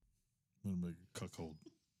I'm gonna make a cuckold.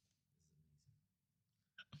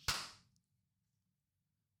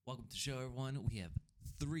 Welcome to the show, everyone. We have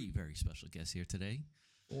 3 very special guests here today.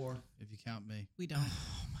 Or if you count me. We don't.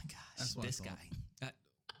 Oh my gosh, That's what this I guy.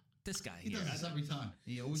 This guy He here. does this every time.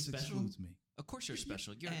 He always Special? excludes me. Of course you're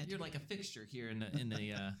special. Ed. You're like a fixture here in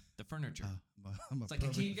the furniture. I'm a It's like I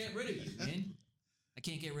perfect- can't get rid of you, man. I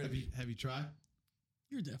can't get rid of you. Have you tried?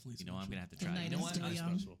 You're definitely You know, I'm gonna have to The try. night You know is what? still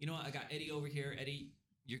young. You know what? I got Eddie over here. Eddie,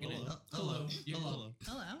 you're gonna Hello. You're, Hello.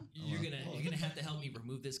 Hello. You're gonna have to help me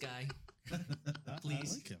remove this guy,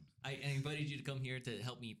 please. I like him. I invited you to come here to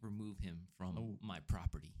help me remove him from my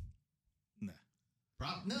property. Nah.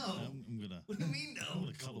 No. I'm gonna. What do you mean I'm no?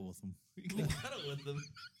 gonna cuddle with him. You're gonna cuddle with them.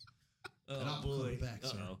 And I'll cuddle back,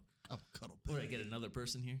 sir. Uh-oh. I'll cuddle What, back. did I get another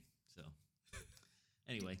person here? So,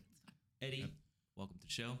 anyway, Eddie, welcome to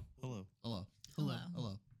the show. Hello. Hello. Hello.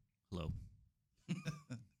 Hello. Hello.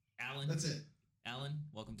 Alan. That's it. Alan,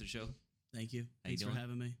 welcome to the show. Thank you. you Thanks for doing?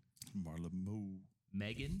 having me. Marla Moo.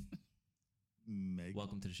 Megan, Meg.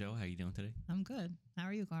 welcome to the show. How you doing today? I'm good. How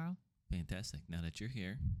are you, Carl? Fantastic. Now that you're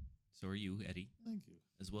here, so are you, Eddie, Thank you.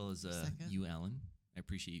 as well as Second. you, Alan. I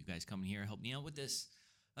appreciate you guys coming here, help me out with this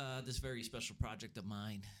very special project of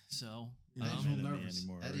mine. So You're not Eddie's mad real at me nervous.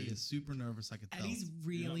 anymore, are Eddie you? is super nervous. I can tell. Eddie's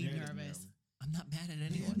really nervous. I'm not mad at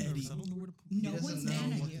anyone. Eddie, I don't know where to put He No doesn't one's know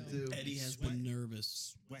mad at what you. to do. Eddie has Sweat. been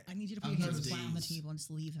nervous. Wet. I need you to put I've your hands heard flat on the these. table and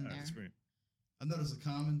just leave him All right, there. that's great. I've noticed a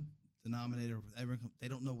common denominator with everyone. They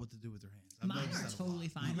don't know what to do with their hands. I've Mine noticed are that a lot. totally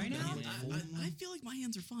fine right now. I feel like my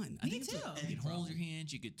hands are fine. I Me think it's too. a You Eddie can hold problem. your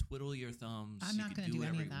hands. You could twiddle your thumbs. I'm not you gonna could do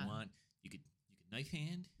any whatever of that. you want. You could knife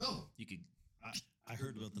hand. Oh, You could I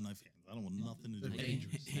heard about the knife hands. I don't want nothing to do They're with knife it.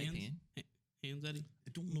 dangerous. Knife Hands? hand. Hands, Eddie?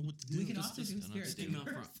 I don't know what to do. We can Just- also just- do don't spirit understand. Stick 'em out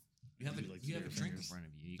fingers. front. You have a do like you have a spirit drink in fingers. front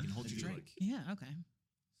of you. You can hold I your do drink. like- Yeah, okay.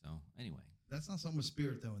 So anyway, that's not so much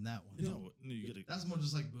spirit though in that one. No, you get it. That's more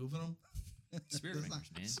just like moving them. spear That's fingers,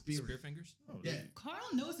 not man. spirit. Spear fingers. Oh, Yeah. Carl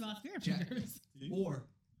knows about spirit Jack- fingers. Or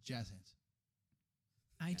jazz hands.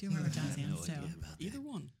 I do remember jazz No hands too. idea about that. Either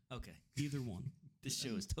one. Okay, Either one. this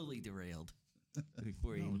show is totally derailed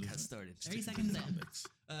before you No, even it got isn't. started. 30 seconds in. Topics.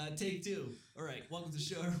 Take 2. All right, welcome to the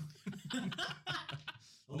show.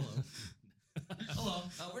 Hello. Hello.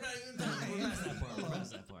 We're not even done. We're past that part. We're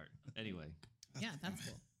past that part. Anyway, Yeah, that's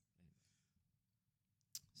cool.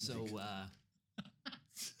 so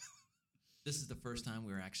this is the first time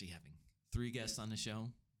we're actually having 3 guests on the show.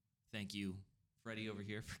 Thank you, Freddie over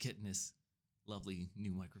here, for getting this lovely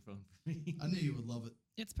new microphone for me. I knew you would love it.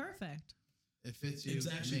 It's perfect. It fits you. It's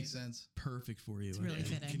It actually- makes sense. Perfect for you. It's really Eddie.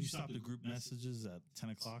 fitting. Can you stop the group messages at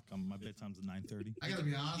 10 o'clock? My bedtime's at 9:30. I gotta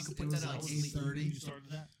be honest. could It put was that on like sleep. 8:30. You started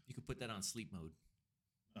that? You could put that on sleep mode.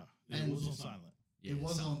 Oh, And- it was on silent. Yeah, It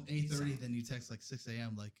was so- on 8:30. so- Then you text like 6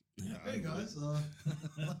 a.m. Like, Yeah, hey guys.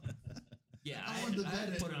 Yeah, I I, went to I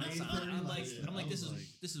bed at put it on 8:30 silent. I'm like, last I'm like, I this was is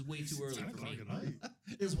like, this is way too early 10 for o'clock me. at night.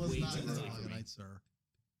 it was way not too this early time for of me. night, sir.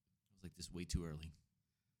 I was like, this is way too early.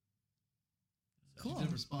 You Cool.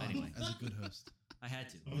 did respond Anyway. as a good host. I had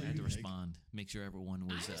to. Oh, I had to you make- respond. Make sure everyone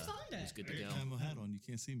was I responded. was good to I go. got my hat on. You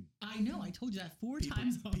can't see me. I know. I told you that 4 People,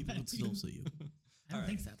 times. people already. would still see you. I don't All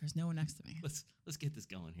think right. so. There's no one next to me. Let's get this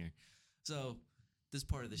going here. So this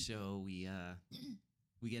part of the show, we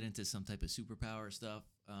get into some type of superpower stuff.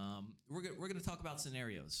 We're gonna talk about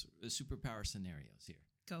scenarios, superpower scenarios here.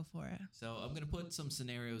 Go for it. So I'm gonna put some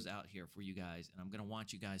scenarios out here for you guys, and I'm gonna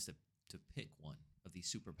want you guys to pick one of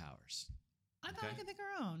these superpowers. I thought Okay. I could pick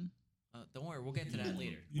our own. Don't worry, we'll get to that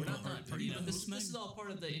later. you We're not know, done. are you You know, the this host, Meg? is all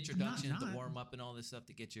part of the introduction, the not. warm up, and all this stuff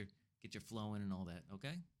to get your flowing and all that.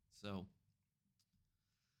 Okay, so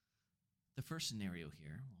the first scenario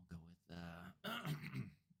here, we'll go with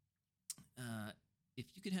if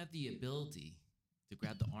you could have the ability to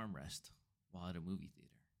grab the armrest while at a movie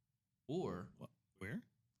theater, or What? Where?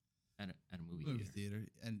 at a movie Movie theater, theater.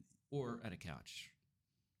 And or at a couch,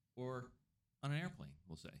 or on an airplane,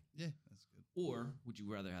 we'll say. yeah, that's good. Or would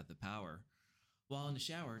you rather have the power while in the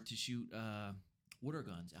shower to shoot water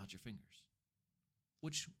guns out your fingers?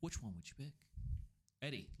 Which one would you pick?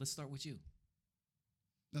 Eddie, let's start with you.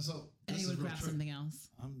 Now, so And this he is would real grab tricky. something else.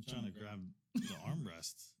 I'm trying to grab the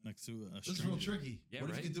armrest next to a This is stranger. real tricky. Yeah, what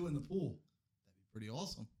right? if you could do it in the pool? That'd be pretty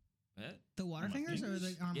awesome. The water My fingers or the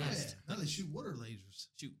fingers? arm Yeah. rest? Yeah. Now they shoot water lasers.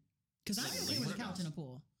 Shoot Because I'm Like okay with a water couch in a guns.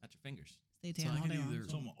 pool. out your fingers. Stay So tan I all could day long. either-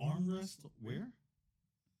 So I'm armrest where?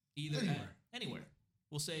 Either Anywhere. anywhere.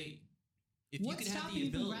 We'll say if What's you could have stopping the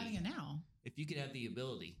you from ability, grabbing it now? if you could have the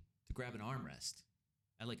ability to grab an armrest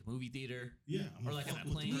at like a movie theater, Yeah. I'm Or gonna like on fuck a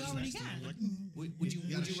with the plane. person You already next to me. can. Like, would you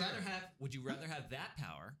You gotta share. rather have that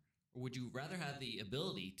power, or would you rather have the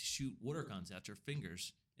ability to shoot water guns out your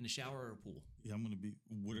fingers in a shower or a pool? yeah, I'm gonna be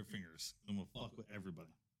water fingers. I'm gonna fuck with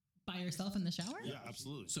everybody. By yourself in the shower? Yeah,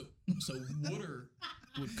 absolutely. So water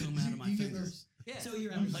would come out of my You get fingers, Yeah. So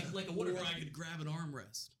you're like a water or gun. I could grab an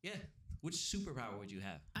armrest. Yeah. Which superpower would you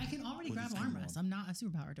have? I can already What grab is going armrest. on? I'm not a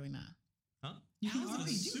superpower doing that. Huh? You can How's it a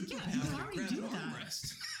already do. Yeah, superpower you to can already grab do an that.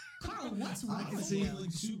 armrest? Carl, what's I wrong can with see you? it.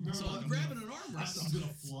 Like super. So I'm grabbing an armrest. I'm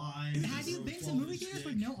gonna fly. Have you been to movie theaters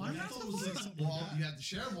with no armrest before? Well, you have to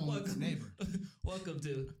share one with your neighbor. Welcome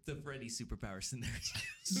to the Freddy superpower scenario.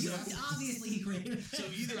 Obviously, he created. So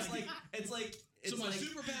either it's like so my like,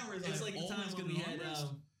 superpower is it's I like the always time get when an we had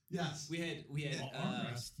armrest? Yes. we had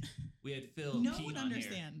armrest. we had Phil No Keane one on here,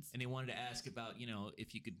 understands. and they wanted to ask about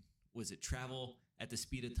if you could travel at the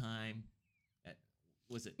speed of time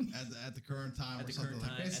At the current time at or the something current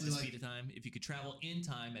like time at basically the like speed of time if you could travel in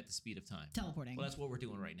time at the speed of time. Teleporting Well, that's what we're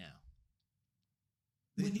doing right now.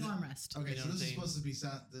 with the armrest. Okay, You know so what I'm this is saying? supposed to be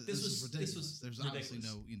this is ridiculous. this was There's obviously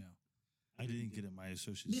ridiculous. no, I didn't get it. My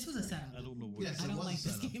associates. This was a setup. I don't know what. Yes, I it don't was a like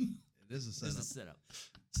this setup. game. It is a This is setup.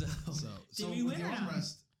 a setup. So we with win the or no?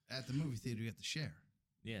 armrest at the movie theater, you have to share.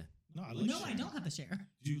 Yeah. No, I like No, I sharing. don't have to share.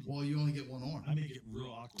 Dude, Well, you only get one arm. I make it real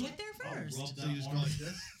awkward. Get there first. I'll rub So that you just go arm. like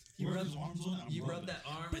this. You Wherever rub- his arm's on, I'm You rub rubbing. that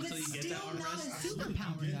arm But until it's you get that still not armrest. a Absolutely, superpower,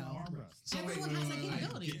 I'm getting though. an armrest. So Everyone has that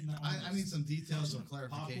capability. Getting the I armrest. need some details or Popcorn,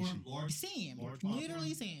 clarification. large, Same. large popcorn.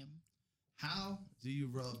 Literally same. How do you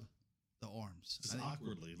rub the arms? Just I didn't-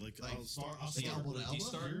 awkwardly. Like, Like, I'll start like elbow to Do you elbow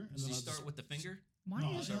start, here, and do then you I'll start just- with the finger? Why No,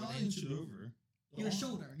 are you I'll start showing inch it over. your The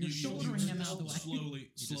shoulder? arm. You're You- shouldering them out of the way.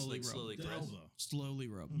 Slowly, just, slowly like, rub. slowly The grab. elbow. Slowly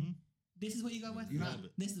rub. Mhm. This is what you go with? You're Rub not,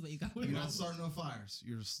 it. This is what you go with? you're not starting no fires.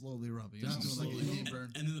 You're slowly rubbing. You're not Just doing like slowly Indian rub.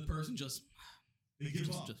 burn. And then the person just They give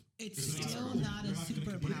up. It's Because it's still not- not a you're not gonna compete.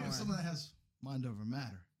 But if superpower. someone that has mind over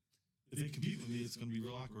matter, If they compete with me, it's going to be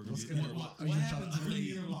real awkward. What's We're gonna- in a lock. Are you what trying happens to- if I'm they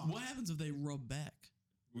gonna get locked. what happens if they rub back?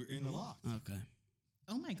 We're in a lock. Okay,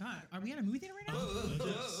 Oh my god, are we at a movie theater right now? Whoa.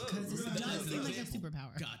 Because this We're gonna does have seem an like a example.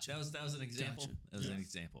 superpower. gotcha. That was an example. Gotcha. That was an Yeah.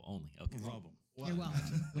 example only. Okay. Rub them. You're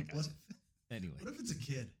welcome. what, Anyway. what if it's a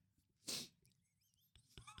kid?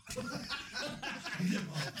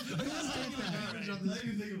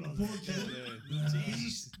 Poor kid.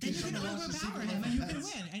 Then you can overpower him and you can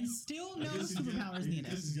win. And still no superpowers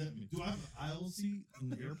needed. Do I have an aisle seat in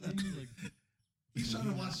the airplane? Like, He's trying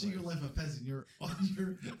to watch Secret Life of a Peasant. You're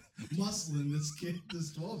muscling this kid,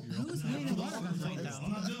 this 12-year-old. Who's winning a water gun fight I'm though?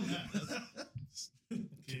 not doing that.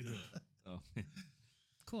 Can't do it. Oh.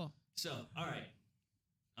 Cool. So, all right.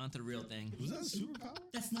 On to the real thing. Was that a superpower?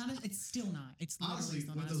 That's not. It's still not. It's literally Honestly,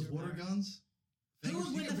 still with not a those water superpower. guns, Who would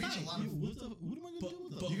you win can the reach fight? a lot Yeah, of what am I going to do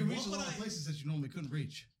with But- that? you can what reach a would lot of I- places that you normally couldn't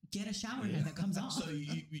reach. Get a shower head that comes off. So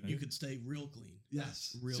you could stay real clean.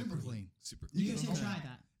 Yes, Real super clean. clean. Super. You can should control try it.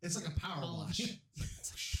 that. It's like a power All of wash. you.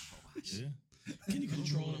 Yeah. Can you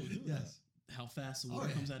control Yes. how fast the Oh, water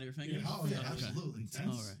yeah. comes out of your finger? Yeah. Oh yeah, Okay. absolutely. Intense.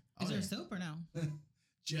 All right. Oh, Is there yeah. soap or no?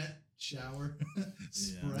 Jet, shower,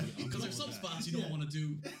 spray. I'm Because there's some spots you don't want to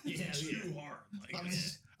do too hard. I mean,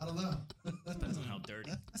 I don't know. Depends on how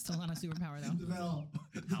dirty. Still not a superpower though. Depending on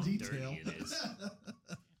the How dirty detail. it is.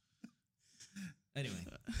 Anyway,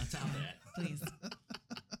 on top of that, Please.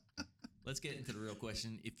 let's get into the real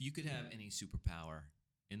question. If you could have any superpower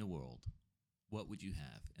in the world, what would you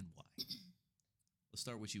have and why? Let's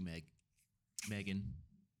start with you, Megan.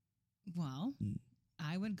 Well,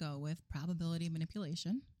 I would go with probability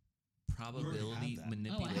manipulation. Probability that. Oh, I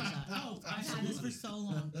manipulation. have that. Oh, I've had this for so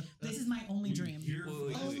long. This is my only dream.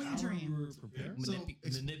 Only dream. So,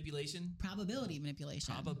 Manipulation? Probability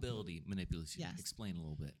manipulation. Probability manipulation. Yes. Explain a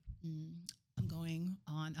little bit. I'm going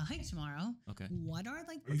on a hike tomorrow. Okay. What are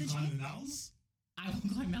like Are you the climbing chances? mountains? I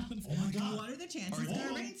will climb mountains. Oh my God. What are the chances Are it's you- going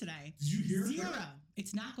to rain today? Did you hear 0. that?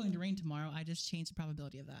 It's not going to rain tomorrow. I just changed the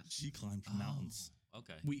probability of that. She climbed mountains.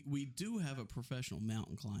 Okay. We do have a professional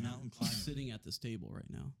mountain climber Mountain climber. sitting at this table right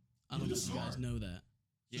now. I don't know Who's if you guys smart? know that.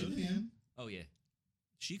 Should him. Oh, yeah.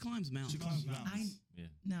 She climbs mountains. She climbs mountains. Yeah.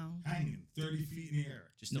 No. Hanging 30 feet in the air.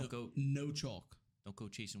 Just no, don't go no chalk.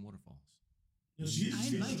 chasing waterfalls. She's I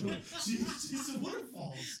in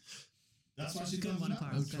waterfalls. That's why she Good climbs one, mountains.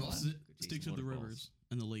 Carl. No Good choice. one. Stick chasing to the waterfalls. rivers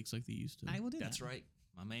and the lakes like they used to. I will do That's that. right.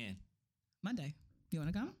 My man. Monday. You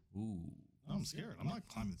want to come? Ooh. I'm scared. I'm not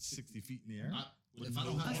climbing 60 feet in the air. If I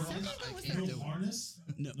don't A have second harness, ago I was can't there- do No it. harness.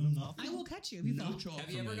 No. No nothing. I will catch you if you No fall. chalk. Have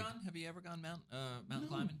you for ever me. gone? Have you ever gone mountain No.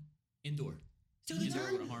 climbing? Indoor. So the Indoor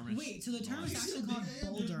term, with a harness. wait, so the term is Yes. actually called Yeah,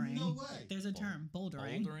 there's bouldering. no way. There's a term,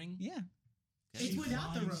 bouldering. Bouldering? Yeah. Okay. It's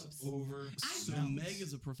without the Climbs ropes. Over So mountains. Meg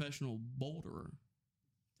is a professional boulderer.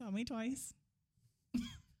 Tell me twice.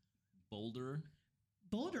 Boulderer.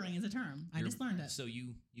 Bouldering is a term. I You're- just learned it. So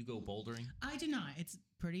you go bouldering? I do not. It's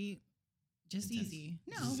pretty just Intense. easy.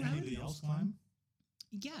 No, Does I would- anybody else climb?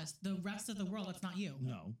 yes, the rest of the world, that's not you.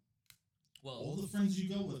 No. Well, All the friends you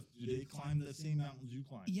go with, do they climb the same mountains you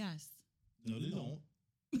climb? Yes. No, they don't.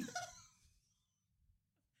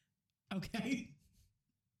 Okay.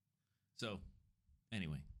 so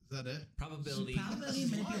anyway, Is that it? probability Probability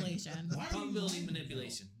manipulation. Why are you probability lying,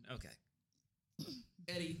 manipulation. Okay.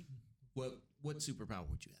 Eddie, what superpower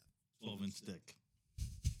would you have? 12-inch dick.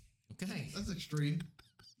 Okay. That's extreme.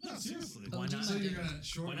 No, seriously. Why not? So you're gonna Why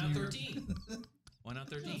shorten not your- 13? Why not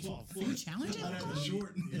 13? Well, Are you challenging I'd have him? to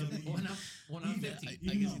shorten. Why not 15? I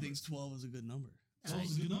You guess know. he thinks 12 is a good number. 12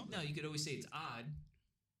 is a good number. No, you could always say it's odd,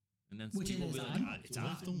 and then Which people it will be is like, odd. It's She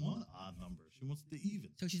wants odd. to want odd number. She wants the even.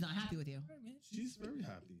 So she's not happy with you. She's very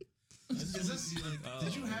happy. Is this,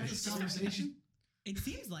 did you have this Oh, conversation? It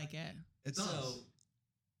seems like it. It So, does.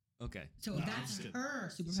 okay. So No, I'm that's just kidding.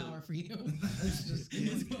 her superpower for you. It's just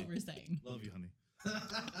is what we're saying. Love you, honey.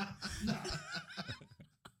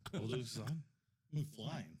 I'll do son. I'm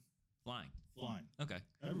flying. Flying. Okay.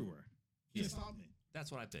 Everywhere. Can't stop me.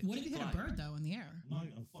 That's what I picked. What if you hit a Flying. bird though in the air? I'm not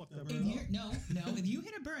gonna fuck that If bird you up. no, if you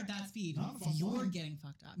hit a bird at that speed, Not if I'm you're flying. getting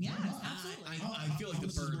fucked up. Yes, No, absolutely. I feel like How the does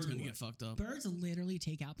this bird's bird going to work? get fucked up. Birds literally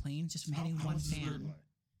take out planes just from hitting How one does this bird fan. fly?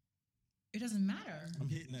 It doesn't matter. I'm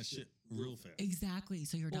hitting that shit real fast. Exactly.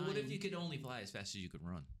 So you're Well, dying. what if you could only fly as fast as you could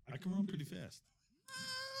run? I can run pretty fast.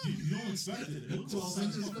 You don't expect it. It looks 12 like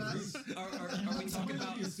inches fucking fast? race. Are we talking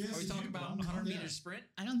about? As fast Are we as talking you, about but I'm 100 not meter fast. sprint?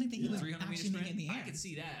 I don't think that he would 300 meter actually make it sprint? in the air. I can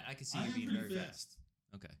see that. I can see I you am being pretty very fast. fast.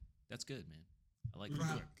 Okay, that's good, man. I like For that.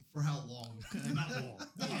 how, for how long? Not long.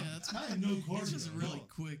 Yeah, that's- I have no cardio. It's just really No.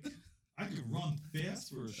 quick. I can run fast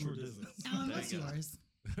for a short distance. Alan, There what's you go. yours?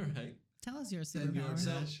 All right. Tell us your 10 yard superpower.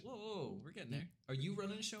 So, dash. whoa, we're getting there. Are you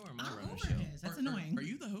running a show or am I I'm running a over show? his. That's Are- annoying. Are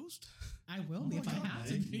you the host? I will be if I have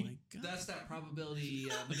to Oh be. my god. That's that probability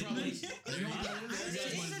manipulation. You know what that is? Let's You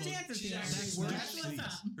guys change might the as well- chances She's here. actually Guess working.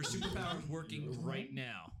 what's up? Her superpower is working right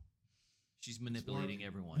now. She's manipulating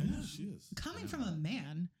everyone. Yeah, she is. Coming from a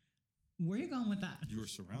man, where are you going with that? You were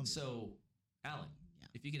surrounded. So, Alan, Yeah.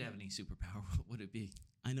 if you could have any superpower, what would it be?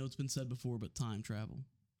 I know it's been said before, but time travel.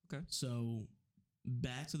 Okay. So,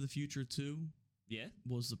 Back to the Future 2 Yeah.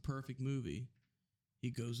 was the perfect movie.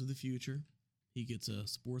 He goes to the future. He gets a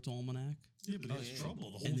sports almanac, yeah, but he Oh, has yeah.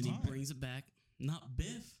 trouble the whole and then time. he brings it back. Not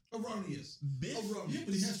Biff. Erroneous. Biff. Erroneous. Yeah,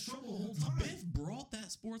 but he has trouble the whole time. Biff brought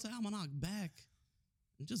that sports almanac back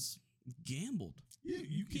and just gambled. Yeah,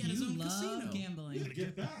 you He can had his You own love casino. gambling. yeah,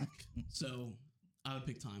 get back. So I would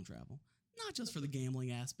pick time travel. Not just for the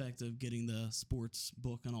gambling aspect of getting the sports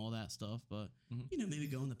book and all that stuff, but Mhm. maybe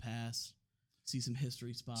go in the past, see some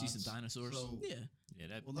history spots. See some dinosaurs. So, Yeah. yeah,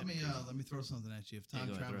 that. well, let me throw something at you. If time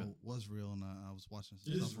go ahead, travel was real, and I was watching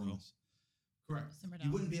some It is stuff on real. this, correct? Simmer You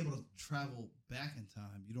down. wouldn't be able to travel back in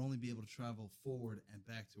time. You'd only be able to travel forward and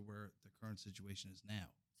back to where the current situation is now.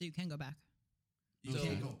 So you can go back. You So,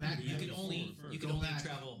 can't go back. You there. can only Forward you can Go only back.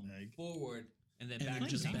 travel Meg. forward and then And back then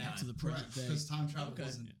just to back to the Correct, present day. because time travel Okay.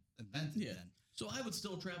 wasn't invented Yeah. then. So I would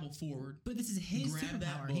still travel forward, But this is his Grab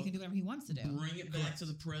that superpower. He book, can do whatever he wants to do. bring it back to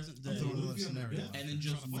the present I'm day, throwing another Movie on scenario. there, yeah. and then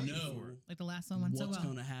just Trying to fight you for know it. Like the last one went so what's well.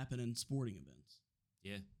 going to happen in sporting events.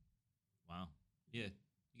 Yeah. Wow. Yeah.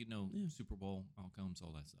 You could know Yeah. Super Bowl outcomes,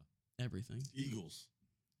 all that stuff. Everything. Eagles.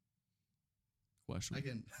 Question. I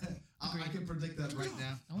can I can predict that right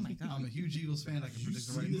now. Oh my God. I'm a huge Eagles fan. I can predict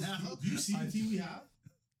it right now. You see I- the team we have?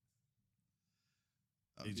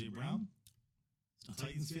 Oh, AJ Brown?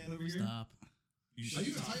 Titans fan over here? Stop. You Are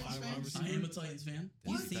you a top Titans five fan? wide I receiver? am a Titans fan.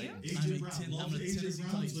 You What? see him? I'm AJ a Brown. ten- Love I'm a AJ Tennessee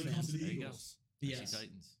Brown Titans when it comes to fan. the There you go. Eagles. Tennessee Yes.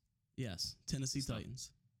 Titans. Yes. Tennessee Stop.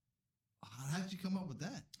 Titans. How'd you come up with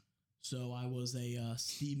that? So I was a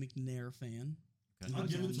Steve McNair fan. Okay. I'll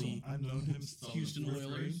give it to The him. I've known him since I was Houston in fourth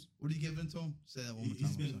grade. Oilers. What are you giving to him? Say that one more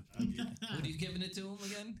He's time. been, What are you giving it to him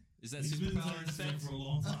again? Is that he's been a superpower in Titans fan effect? for a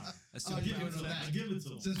long time. That's Oh, I give superpower it to him. back. I give it to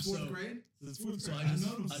him. Since fourth So- grade? Since fourth So grade. I I've just,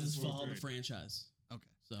 known him I since just fourth followed the grade. franchise. Okay.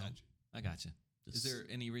 So Gotcha. I gotcha. Is just- there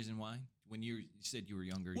any reason why? When you said you were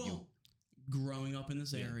younger, well, growing up in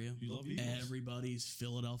this Yeah. area, You love Eagles. everybody's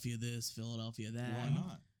Philadelphia this, Philadelphia that. Why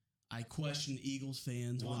not? I question Eagles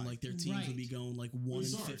fans Why? when like their teams would be Right. going like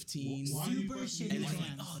 1-15, Why do you Super question shitty and it's Eagles like,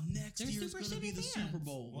 fans. oh, next They're year's super going to be shitty the fans. Super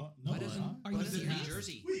Bowl. What? why No, doesn't not. Are you why doesn't New serious?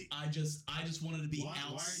 Jersey? Wait. I just wanted to be Why are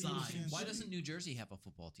Eagles outside. fans- Why doesn't New Jersey have a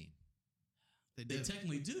football team? They They did.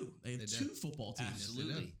 technically do. They have They two do. football teams.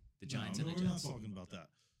 Absolutely. The Giants no, and the we're not Jets. talking about that.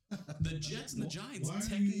 The Jets and the Giants Why are you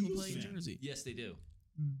technically Eagles play in fan? Jersey Yes, they do.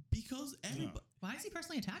 because everybody. Why is he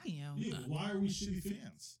personally attacking you? Yeah, but why are we shitty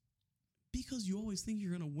fans? Because you always think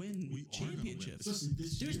you're going to win We are gonna win. championships. Especially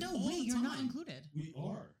this There's year. no all way the you're not time. included. We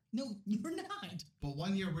are. No, you're not. But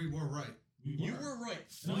one year we were right. We You were right.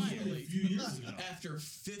 That was only Finally, a few years ago. after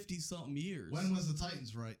 50-something years. When was the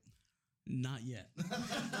Titans right? Not yet.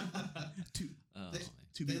 Two. Oh, They- man.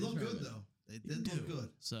 To They be look good determined. though. They did look good.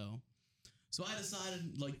 So I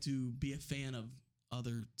decided like to be a fan of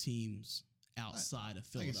other teams outside of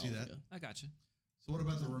I can see Philadelphia. that. I got you. So what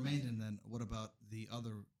about the remaining then? What about the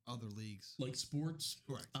other leagues? Like sports.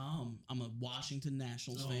 Correct. I'm a Washington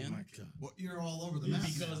Nationals Oh fan. my god! Well, you're all over the map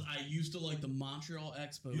Because now. I used to like the Montreal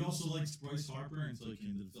Expos. You also liked Bryce Harper until he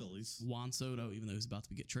came to the Phillies. Juan Soto, even though he's about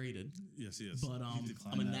to get traded. Yes, he is. But He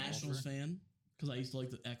declined I'm a that Nationals offer. fan because I used to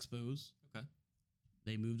like the Expos. Okay.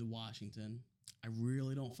 They moved to Washington. I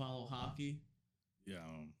really don't follow hockey. Yeah.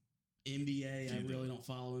 NBA, I You do. really don't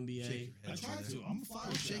follow NBA. Shake your I head. tried to. I'm a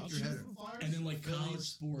fire. Shake I'll your shoot head. for Flyers. And then like Phillies, college don't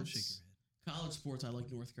sports. shake your head. College sports, I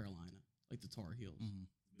like North Carolina, like the Tar Heels. Mhm.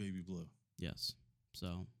 Baby blue. Yes.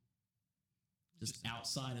 So just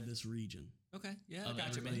outside of this region. Okay. Yeah, I Of got you,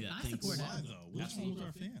 everybody man. that I thinks. support Why though? What's wrong with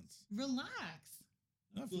our fans? Relax.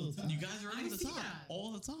 I feel attacked. You guys are I over the see top that.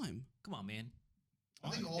 all the time. Come on, man. I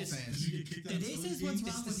think all It's- fans. Did you get kicked out of This Phillies is what's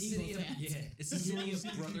games? wrong with Eagles fans. Yeah, it's the Did you city ever of see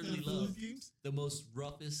kicked out of brotherly Phillies love. games? The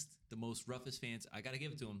most roughest fans. I gotta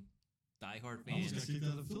give it to them. Diehard I almost fans. got kicked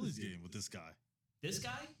out of the Phillies game with this guy. This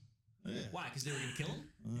guy? Yeah. Why? Because they were gonna kill him?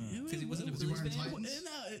 Uh, Because he wasn't a Was he Phillies wearing fan? Titans?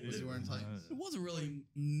 No, Was he wearing Titans? it wasn't really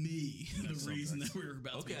me the That's reason okay. that we were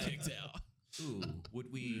about to get Okay. kicked out. Ooh,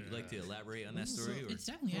 would we Yeah. like to elaborate on that What's story? up? Or? It's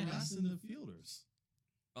definitely Eddie. harassing the fielders.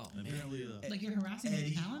 Oh And man, apparently, Like you're harassing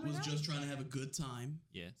Eddie Alan right was now? just trying to have a good time.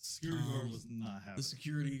 yeah. security guard Um, was not having The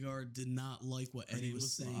security guard did not like what And he Eddie was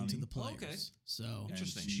was saying to the funny. players. Okay. So it.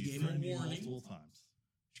 Interesting. And She gave him a threatened me warning. multiple times.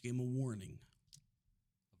 she gave him a warning.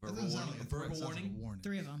 A That verbal doesn't sound warning. like A verbal threat, sounds like a warning. warning.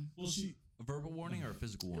 3 of them. Well, she A verbal warning or a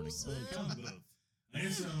physical warning? well, kind of both. I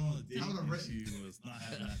answered her on a date. How about a and written- she was not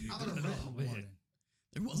having that. How about a either. written Oh, man. warning?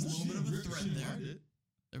 There was a little bit of a threat She there. liked it.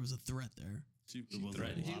 There was a threat there. She She was a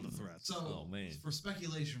threatened lot you? of threats. So, Oh, man. for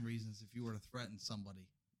speculation reasons, if you were to threaten somebody,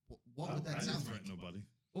 what I would that didn't sound threaten like? nobody.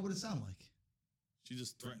 What would it sound like? She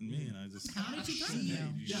just threatened me, and I just. How did she She threaten you?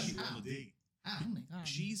 You Yeah, should go how? on a date. How? Oh my god.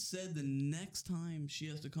 She said the next time she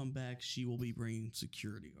has to come back, she will be bringing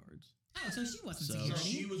security guards. Oh, so she wasn't So security.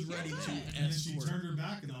 she was ready You're to good. And then she escort. turned her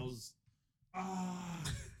back, and I was.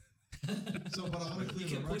 So, but I'm gonna clear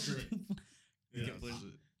You the kept pushing record. it. You Yeah. kept pushing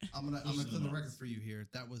it. I'm gonna Pushing clear the the record buttons. for you here.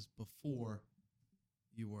 That was before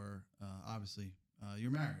you were obviously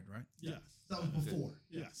you're married, right? Yes. That was before.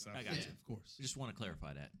 Yes. I got Yeah, you. of course. I just want to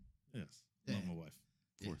clarify that. Yes. Yeah. Love my wife.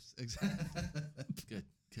 Of course, exactly. Good,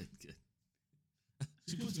 good, good.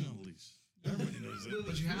 She puts me on a leash. Everybody knows it.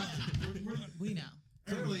 But you have to. We know.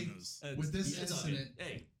 Everybody Clearly- knows. With this it's all good.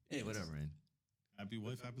 incident- Hey, whatever, man. Happy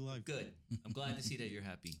wife, happy life. Good. I'm glad to see that you're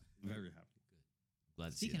happy. Very happy.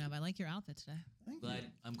 Glad to see Speaking it. of, I like your outfit today. Thank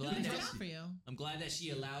Glad. I'm Who glad picked it that out for you? I'm glad that she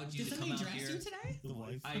allowed you Did to come somebody out dress here. you today? The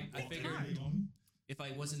wife. I figured- figured. If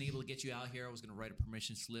I wasn't able to get you out here, I was going to write a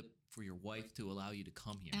permission slip for your wife to allow you to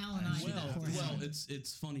come here. Al and I did that for Well, him.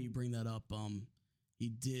 it's funny you bring that up. He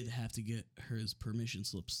did have to get his permission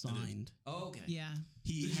slip signed. Oh, okay. Yeah.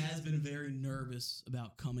 He has been very nervous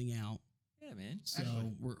about coming out, Yeah, man. so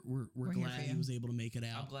Actually, we're here glad for he you. was able to make it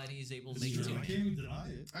I'm out. glad he's able to It's make it true. to I it. can't even deny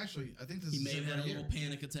it. Actually, I think this He is may it have had right a little here.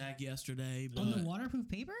 panic attack yesterday, but On the waterproof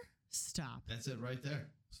paper? Stop. That's it right there.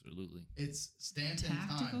 Absolutely. It's stamped in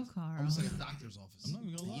Tactical time. Carl. Almost like a doctor's office. I'm not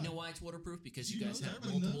even gonna lie. You know why it's waterproof? Because you You guys know, have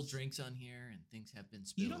everybody multiple knows. drinks on here and things have been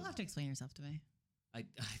spilled. You don't have to explain yourself to me. I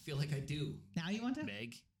feel like I do, Now you want to?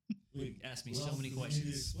 Meg. Wait, Ask me what so else many does he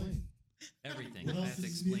need to questions. explain? Everything. What I else have to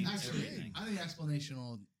does he need explain to Actually, everything. I need an explanation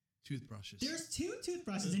on toothbrushes. There's 2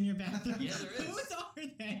 toothbrushes in your bathroom. Yeah, there is. Whose are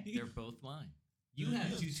they? They're both mine. You You have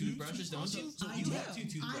have 2 two toothbrushes, don't you? toothbrushes? I you do. have 2 I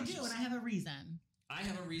toothbrushes. do, and I have a reason. I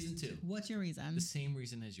have a reason too. What's your reason? The same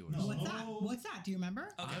reason as yours. No. What's that? Oh. What's that? Do you remember?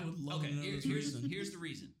 Okay. I would love okay. to know Here's, the here's, reason. here's the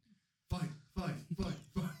reason. Fight.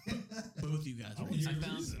 both you guys I are. want to hear I the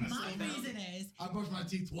found- reason. My I found- reason is I brush my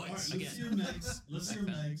teeth All right, twice, Again. let's hear Megs. Let's hear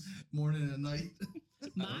Megs. morning and night.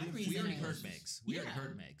 my reason We already is heard Megs. We already Yeah.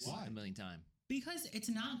 heard Megs Why? a million times. because it's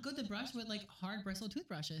not good to brush with like hard bristle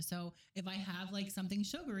toothbrushes. So if I have like something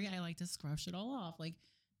sugary, I like to scrush it all off. Like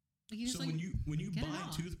you just So like when you get it buy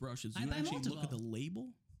off. toothbrushes, I you buy actually look at multiple. the label.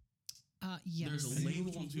 yes. There's a And you label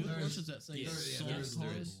look on on toothbrushes that say Yeah, soft, there is, hard.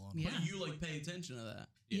 there is. Yeah. But you like pay attention to that.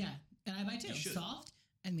 Yeah. And I buy You two, should. soft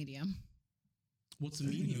and medium. What's the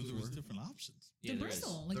I didn't medium know there was for? different options. Yeah, the there is.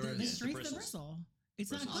 bristle, like There the is. strength of the Bristles. bristle.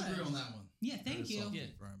 It's not Bristles. I good. agree on that one. Yeah, thank Very you. soft Yeah.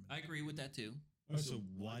 and firm. I agree with that too. All right, so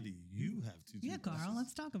why do you have 2 Yeah, toothbrushes? Carl,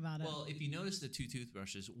 let's talk about it. Well, if you notice the 2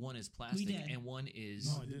 toothbrushes, one is plastic did. and one is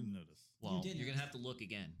No, I didn't notice. well, did you're gonna notice. have to look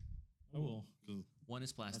again. I will. 'Cause One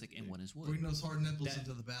is plastic and one is wood. Bring those hard nipples That-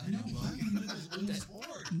 into the I know. bathroom. Fucking nipples always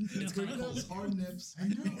hard. It's Bring kinda those cool. hard nips I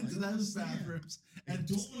know. into those bathrooms. And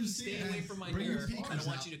don't understand. Stay away from my Bring your mirror. I peekers don't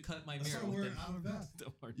want out. you to cut my That's mirror why with we're them. out of bath.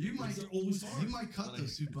 Don't worry. You might They're always hard. you might cut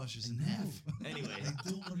those toothbrushes in half. Anyway, I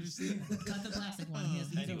don't understand. Cut the plastic one. He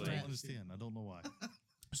has I Anyway. don't understand. I don't know why.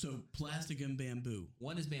 So plastic and bamboo.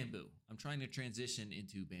 one is bamboo. I'm trying to transition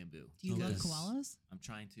into bamboo. Do you love Yes. koalas? I'm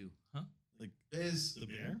trying to. Huh? Is The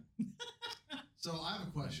bear? so I have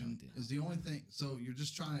a question. idea. Is the only thing so you're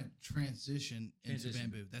just trying to transition into Transition.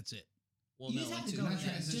 bamboo. That's it. Well, You no. just have to into- You're go not with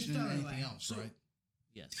it. Just transitioning throw into it anything away. else, So- right?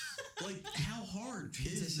 Yes. Like, how hard is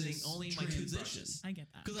Transitioning this only my transition? toothbrushes. I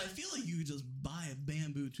get that. Because I feel like you could just buy a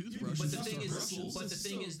bamboo toothbrush. But and the use thing it is, for bristles. but the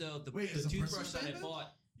thing is though, the, Wait, the is the toothbrush bristles that I bamboo?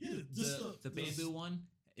 bought, Yeah, just the bamboo one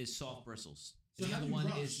is soft bristles. So And the how other do you one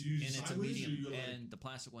brush? is, You and use it's a sideways or medium, you go like- and the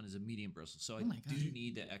plastic one is a medium bristle. So I Oh my do God.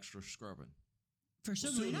 need the extra scrubbing. For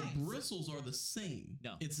So sugary the nights. bristles are the same.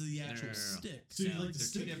 No. It's the No, no, actual no, no, no. stick. So you No, like the they're two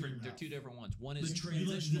stick in different. your They're mouth. two different ones. One The is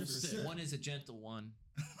transitional different stick. one is a gentle one.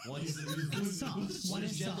 One is It's soft. One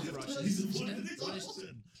is gentle soft. brushes. One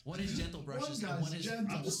One is gentle brushes and guy's one is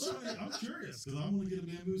gentle. I'm just trying. I'm curious because I want to get a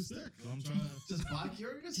bamboo stick. So I'm trying to. Just buy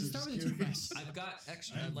curious. Just or start with a curious? toothbrush. I've got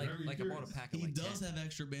extra. I'm Like very I bought a curious. pack of He like does 10. have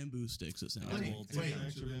extra bamboo sticks, it sounds Wait, like. We'll take wait. an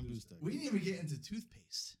extra bamboo stick. We didn't even get into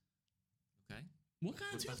toothpaste. Okay. What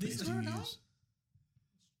kind of What about toothpaste this? do you Where we're use?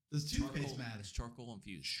 Does toothpaste Charcoal. matter? It's charcoal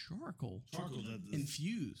infused. Charcoal. Charcoal that is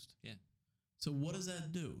Infused. Yeah. So what does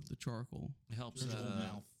that do, the charcoal? It helps your whole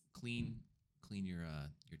mouth. clean your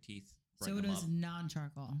teeth. So Brighten them does up.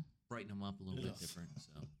 non-charcoal. Brighten them up a little bit Ugh. different.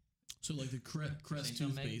 So So like the Crest Say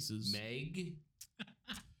something, toothpaste is... Meg.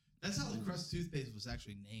 That's how the Crest toothpaste was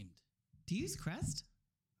actually named. Do you use Crest?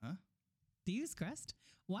 Huh? Do you use Crest?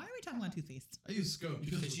 Why are we talking about toothpaste? I use Scope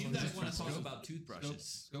Because you guys want to talk Scope. about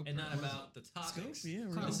toothbrushes Scope and not brand. about the topics. Yeah,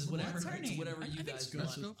 Carl, This is whatever. what's her It's name? whatever I you think guys Scope-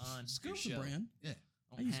 want Scope- on your Scope's the show. brand. Yeah, I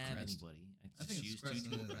I don't use have Crest. anybody. I I think just it's use Crest.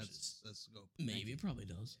 two And toothbrushes. that's Scope. Maybe, it probably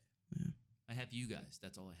does. Yeah. I have you guys.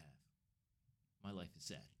 That's all I have. My life is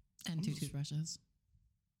sad. And two toothbrushes.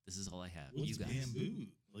 This is all I have. What's you guys. bamboo?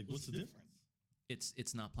 Like, what's the difference?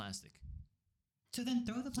 It's not plastic. So then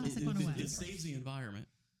throw the plastic It- one it- away. It saves the environment.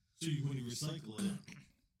 So when you recycle it,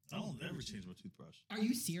 I don't ever change my toothbrush. Are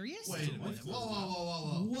you serious? Wait, So wait, whoa, whoa, whoa, whoa,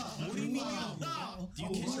 whoa. Whoa. What do you mean? Whoa. Do you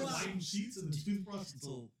kiss your wife sheets in the toothbrush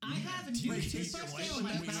until I have a new toothbrush there with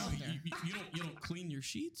my Wait, father. you don't clean your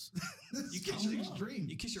sheets? You kiss your extreme.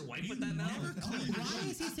 You kiss your wife You with that now? never clean your Why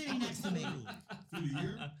is he sitting next to me? through the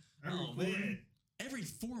year? Every Oh, quarter? man. Every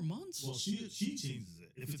 4 months? Well, she changes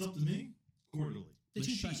it. If it's up to me, quarterly. The The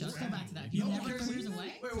toothbrush. sheets. Let's go back to that. You You know never what? throw yours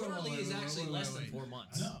away? Quarterly is actually less than 4 I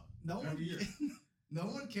months. know. No one, Every year. no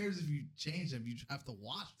one cares if you change them. You have to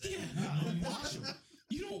wash them. Yeah. I don't even wash them.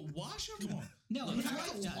 You don't wash them? Come on. No, Look, his You wife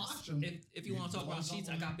have to does. wash them. If you want to talk about sheets,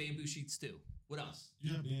 I got bamboo sheets too. What else?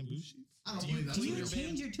 You have bamboo sheets? I don't Do you believe that's Do clean you real. your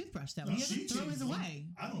change your toothbrush though? No, He doesn't she throw his changes them. away.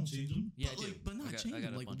 I don't change them. Yeah, But, I do. like, but not I got change a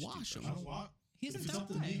them, like, bunch of wash them. I don't wash. He If doesn't it's throw up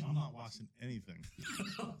to away. me, I'm not washing anything.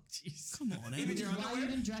 Oh, jeez. Come on, Even Andy. your Why you underwear?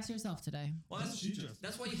 didn't dress yourself today? Well, That's she just.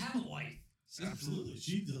 that's why you have a wife. Absolutely.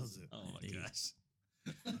 She does it. Oh my gosh.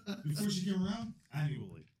 Before she came around,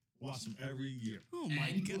 annually. Wash them every year. Oh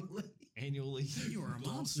my god. Annually. You are a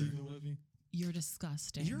Don't monster. sleep with me. You're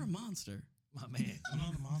disgusting. You're a monster. My man. I'm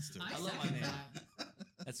not a monster. I love my second man. that.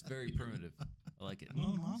 That's very primitive. I like it. I'm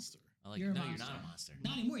not a monster. I like You're it. a No, you're monster. not a monster.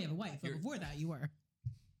 Not anymore. You have a wife, but You're- before that, you were.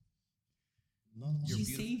 I'm not a monster. You're She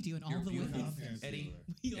beautiful. saved you and all You're the beautiful. women. Godparents Eddie, together.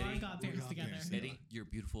 We are Eddie, godparents we're together. godparents. Eddie, you're a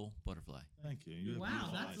beautiful butterfly. Thank you. You have Wow,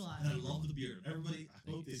 beautiful that's eyes. a lot. And I love the beard. Everybody,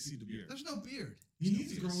 I hope they see the beard. There's no beard. He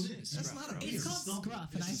needs to grow it in. That's not a beard. It's called stubble.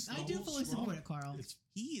 scruff, and It's a I do stubble fully scruff. support it, Carl. It's,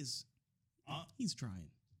 He is. uh, He's trying.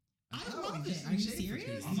 I No, love he it. just- Are he you shaved for 2 serious?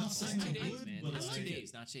 days. I'm not That's saying 2 I days, would, man. but That's I 2 like it.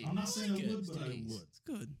 days, not shaving. I'm not saying I like it. would, but I 2 days. would. It's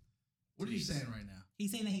good. What are you saying right now?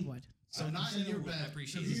 He's saying that he would. So I'm not in saying your I would. I bed.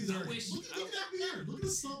 appreciate because it. he's I already- wish- Look at that beard. Look at the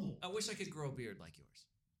stubble. I wish I could grow a beard like yours.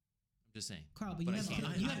 I'm just saying. Carl, but But you I have,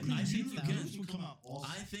 can't. you I- have clean I think sheets, you though. can. Yours would come out all.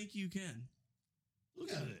 I think you can.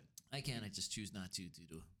 Look at it. I can. I just choose not to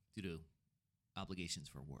due to obligations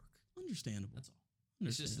for work. Understandable. That's all.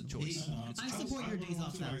 It's just a Understandable. choice. Uh, It's a I choice. support your wouldn't days want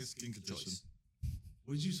off to wear though. a skin condition. Choice.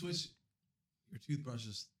 Would you switch your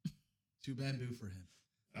toothbrushes to bamboo for him?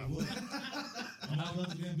 I would. I'm not about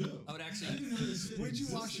the bamboo. I would I actually. didn't know this shit Would you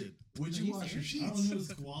wash existed. it? Would Are you you wash your serious? I sheets? don't know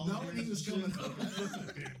this koala. Knowing he was coming over.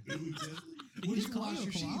 over. Bamboo existed? Did he Would just you call wash you a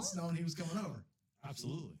your koala? sheets knowing he was coming over?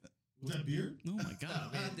 Absolutely. With that beard? Oh my Oh,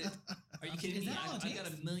 god. man, are you kidding Is me? that all it I got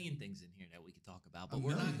takes? a million things in here that we could talk about, but A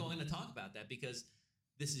we're not million? going to talk about that because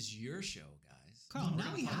this is your show, guys. Carl, We're now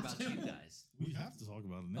gonna we talk have about to. you guys. We have to talk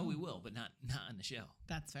about it now. Oh, we will, but not on the show.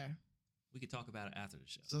 That's fair. We could talk about it after the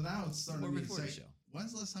show. So now it's starting Or to be before the say, show.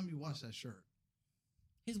 when's the last time you washed that shirt?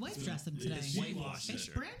 His wife dressed him today. She washed It's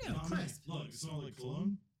it. brand new, No, I mean, crisp. look, it smells like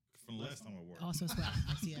cologne from the last time I wore it. Also sweat.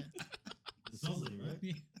 I see it. It smells like it,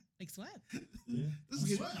 right? Like sweat. Yeah. This I'm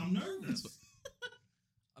is sweating. I'm nervous.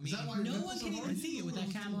 I Is mean, that why your No nipples one so can hard? even see you with that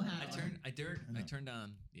camel hat I on. turned, I know. turned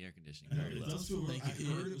on the air conditioning I know, very it low. does feel. Thank I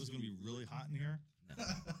you. heard it was going to be really hot in here. No.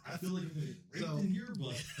 I feel like I'm going to get raped So- in here,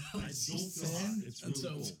 but I don't feel hot. It's really So-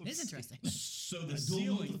 cold. It is interesting. So I the don't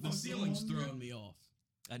know what the the fuck's ceiling's going on throwing me off.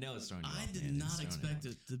 I know it's throwing you I off, did man. not It's throwing expect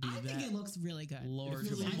you it to be I think that it looks really good. large.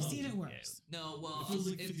 feels of a like I've lump. seen it off. worse. Yeah. No, well, It feels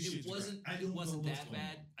like it 50 Shades of Grey. wasn't. I It don't wasn't know what's that going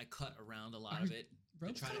bad. on. I cut around a lot Are of it.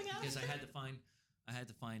 Ropes to try coming out? because I had to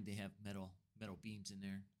find. They have metal beams in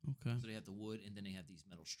there. Okay. So they have the wood, and then they have these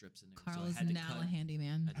metal strips in there. Carl so is I had to now cut. a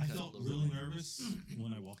handyman. I had I to cut felt a little really bit. nervous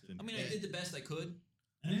when I walked in. I mean, I did the best I could.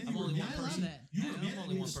 And then I'm you were only one getting- person. I love it. You were Yeah, I'm getting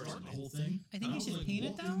only me one to start person. the whole thing. I think you was should like, paint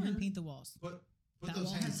it walking though here, and paint the walls. Put That those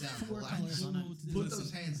wall hands has down. and 4 relax. colors on it. Put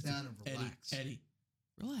those hands down and Eddie, relax. Eddie,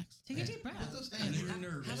 relax. Take a Hey, deep breath. Put those And hands you're down.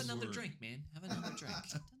 nervous. Have another Word. drink, man. Have another drink.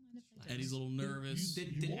 Eddie's a little nervous. You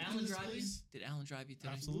Did walked in Alan this drive you? place? Did Alan drive you today?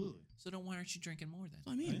 Absolutely. So then why aren't you drinking more then?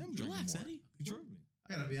 I I mean, am drinking relax, more. Eddie. You drove me.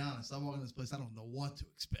 I gotta be honest. I walk in this place. I don't know what to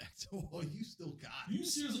expect. Oh, you still got it. You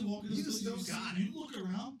seriously walk in this You place? still you see- got You it. look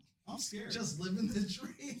around. I'm scared. Just living the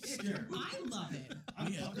dream. scared. I love it.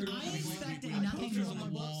 I'm Yeah. fucking- I expected I nothing pictures more. on my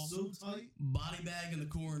wall so tight. Body bag in the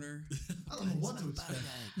corner. I don't know what to expect.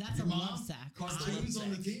 That's a Your love mom? sack. Cartoons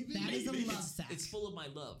on the TV. That is a Maybe. love sack. It's full of my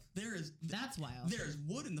love. There is That's wild. there's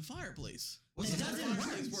wood in the fireplace. What's It the doesn't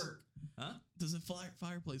fireplace work. Huh? Does the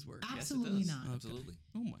fireplace work? Absolutely yes, it does. not. Okay. Absolutely.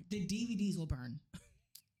 Oh my. The DVDs will burn.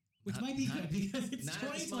 Which Not- might be not- good because it's Not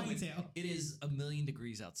at this moment. 2022. It is 1,000,000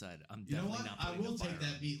 degrees outside. I'm You know definitely what? not I putting will the take fire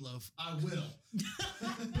that meatloaf. I will.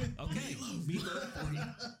 on. Okay. Meatloaf for you.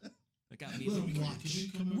 I got Little meatloaf. watch. Can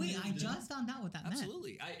you come over Wait, here I and just found out what that meant.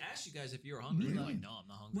 Absolutely. I asked you guys if you were hungry. You're Meatloaf. like, no, I'm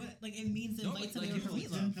not hungry. What? Like, it means to No, invite like somebody you over for like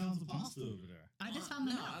 10 meatloaf. pounds of pasta over there. I just found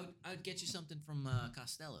no, that out. I would get you something from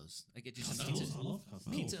Costello's. I'd get you some Costello's? pizza, I love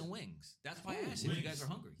Costello's. pizza and wings. That's why I Oh, asked if you wings. guys are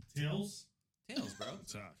hungry. Tails. Tails, bro.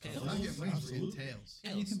 Tails. I get wings for getting Absolutely. tails.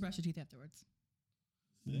 And you Tails. can brush your teeth afterwards.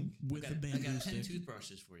 Think. With I a got bamboo 10 stick.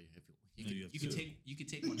 toothbrushes for you. If you No, could, you have you could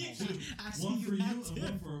two. take one home. Actually, One for you have and to.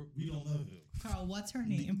 one for we don't know who. Carl, what's her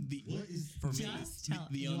name? What is For me, Just tell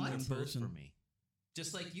the what? unknown Both person. for me.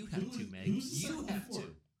 Just like you have Who two, is- Meg. who's the You second have one for?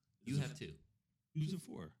 two. You have two. Who's it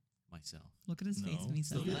for? Myself. Look at his face when he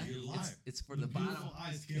says No, that. you're It's, lying. it's for The the bottom. beautiful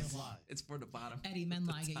eyes can't lie. It's for the bottom. Eddie, men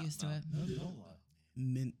lie. Get used to it. No, they don't lie.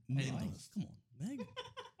 Meg. Honest. Come on, Meg.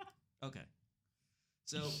 Okay.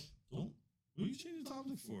 So Don't. What are you changing the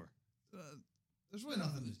topic for? There's really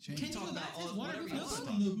nothing to change. Can you talk go about back to his all- waterproof whatever you I want. notebook?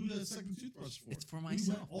 want to know who that second toothbrush is for. It's for We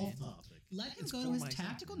myself, went off man. topic. Let him It's go to for his myself.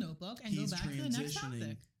 tactical notebook and go He's back to the next transitioning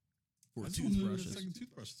topic. for I just want to know who the toothbrushes. second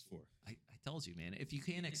toothbrush is for. I told you, man. If you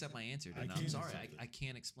can't accept my answer, I then I'm can't sorry. accept it. I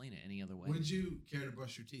can't explain it any other way. Would you care to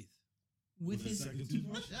brush your teeth? With his, second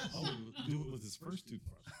toothbrush? Yes. Oh, do it with his first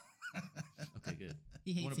toothbrush. Okay, good.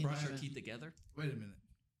 he You hates want the to brush our environment. teeth together? Wait a minute.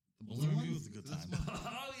 The Well, blue learn one? you was a good This time. one?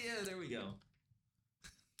 Oh yeah, there we go.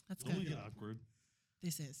 That's Don't good. get awkward.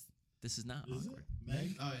 This is. This is not Is awkward. it?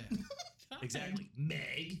 Meg? Oh yeah. Exactly,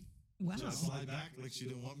 Meg. Wow. Should I slide back like she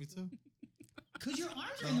didn't want me to? Because your arms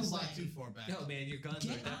are in Don't the slide way. too far back. No, man, your guns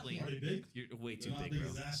Get are out definitely. here. Are they big? You're way too They're not big, big bro.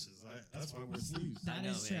 as ashes. That's why I wear sleeves. That I know,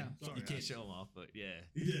 is man. true. Sorry, You can't Ash. show them off, but yeah,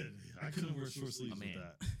 He did. I couldn't wear short sleeves My with man.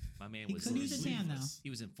 that. my man He was. couldn't use his hand, though. Sleeveless. He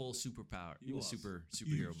was in full superpower, He was. superhero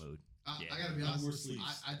Huge. mode. I Yeah. gotta be I honest. wore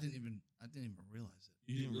sleeves. I didn't even realize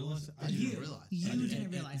it. You didn't realize it? I didn't You. realize. You I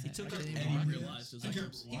didn't realize He it. took I up didn't Eddie even realized it was I like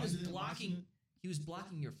kept He was watching it, blocking. watching He was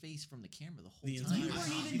blocking your face from the camera the whole The time. entire You weren't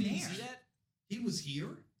time. even You didn't there. see that? He was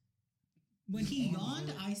here. When he His arms yawned,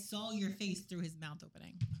 were- I saw your face through his mouth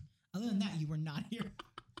opening. Other than that, you were not here.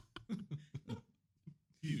 it.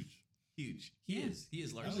 Huge. Huge. Yeah. He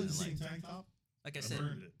is I larger was than the same life. tank top. Like I I said,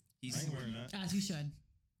 burned it. I he's ain't wearing that. As you should.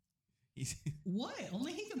 he's What?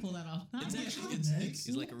 Only he can pull that off. Not It's you. actually- he's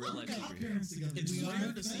like a real life We got superhero. parents together. It's We rare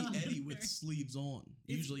are to see friends. Eddie with sleeves on.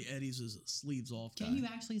 Usually Eddie's is a sleeves off guy. Can you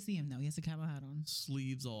actually see him though? He has a camo hat on.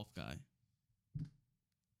 Sleeves off guy.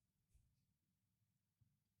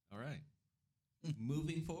 All right.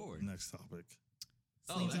 Moving forward. Next topic.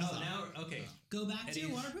 Oh, Sleeves off. now okay. Go back to your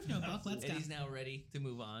Eddie's- waterproof notebook. Let's go. Eddie's now ready to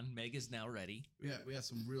move on. Meg is now ready. We got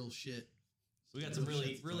some real shit. We got some Real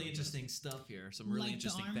really shit to really talk interesting stuff here. Some really Like the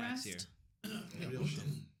interesting facts here. armrest? Real shit.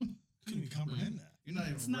 Couldn't even comprehend that. You're not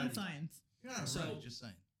even It's ready. not science. You're not So- ready. Just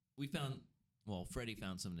saying. We found, well, Freddie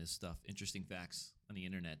found some of this stuff, interesting facts on the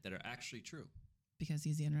internet that are actually true. Because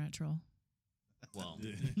he's the internet troll. Well,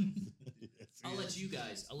 Yeah. Yes, I'll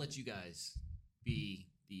yes. let you guys be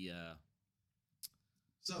the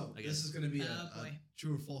So I this guess. is going to be Oh, a boy.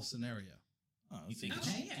 true or false scenario. Oh, You think that's-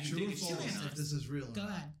 Okay, yeah. you True think or it's false true or not? if this is real. or Go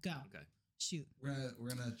not. ahead. Go. Okay. Shoot. We're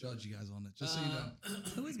gonna judge you guys on it, just so you know.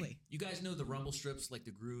 Who is we? You guys know the rumble strips, like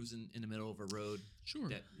the grooves in the middle of a road Sure.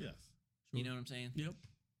 that Yes. you know what I'm saying? Yep.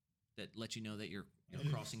 That let you know that you're Yeah.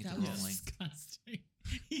 crossing into That the was wrong lane. disgusting.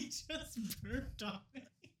 He just burped on me.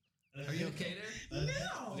 Are you okay there?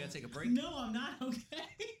 No. We gotta take a break. No, I'm not okay.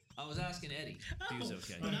 I was asking Eddie if he was Oh,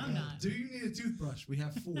 okay. but I'm not. Do you need a toothbrush? We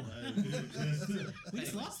have 4. We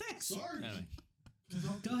just lost 6. Sorry. Anyway.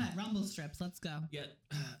 Go ahead. Rumble strips. Let's go. Yeah,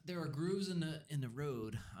 there are grooves in the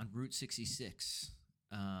road on Route 66.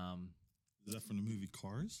 Is that from the movie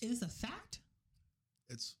Cars? Is this a fact?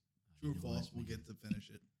 It's true or You know false. what? We'll get to finish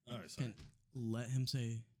it. All right, sorry. Can let him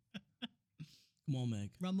say. Come on, Meg.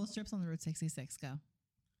 Rumble strips on the Route 66. Go.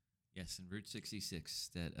 Yes, in Route 66.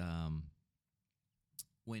 That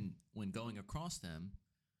when going across them,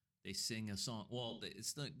 they sing a song. Well,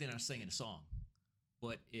 they're not singing a song,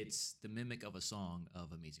 but it's the mimic of a song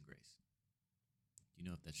of Amazing Grace. Do you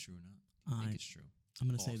know if that's true or not? I think it's true. I'm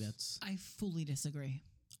gonna say False. that's. I fully disagree.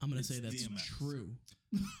 I'm gonna It's say that's DMX. true.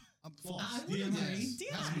 False. I would agree. Has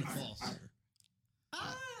to be DMX. false.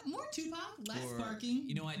 More Tupac, less Or, barking.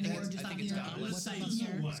 you know, I more think it's- just I think on it's here, God what's bless. up You on know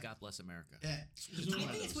here. what? It's God Bless America. Yeah. I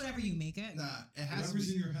think it's whatever you make it. Nah, it has to Whatever's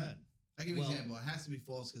be. in your head. I give you Well- an example. It has to be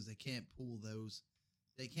false because they can't pull those.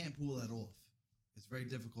 They can't pull that off. It's very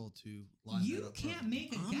difficult to line that You up. can't perfectly.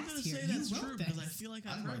 make a I'm guess gonna here. say You that's wrote true because I this. feel like I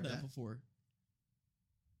I've didn't heard write that that. before.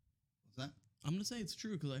 What's that? I'm gonna say it's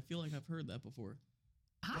true because I feel like I've heard that before.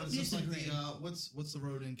 I Well, it's just like disagree. the what's the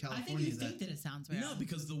road in I California think you that think that it sounds real. No,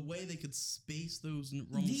 because the way they could space those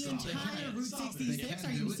rumble the strips, they entire can't. Route Stop it. 66. They Are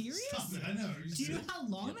can't you do it. serious? Stop it. I know. Do you know how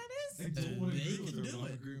long that I is? don't want to They agree can with her, do but I'm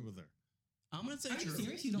it. agreeing with her. I'm gonna say Are you true.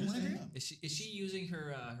 serious? You don't Yes, want I to agree? am. Is she using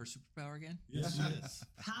her superpower again? Yes, she is.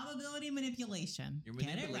 Probability manipulation. You're Get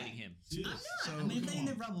it manipulating right. him. She is. I'm not. So, I'm manipulating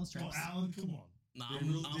the come on. rumble Oh, strips. Alan, come on. Nah, They I'm-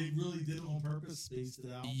 really, I'm- they really did it on purpose, spaced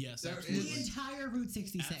it out. Yes, There absolutely. The entire Route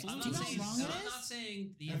 66. Absolutely. I'm Do you not know saying. how long it I'm is? not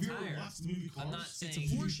saying the Have you entire. ever watched the movie Cars? I'm not It's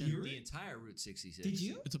saying a portion. the entire Route 66. Did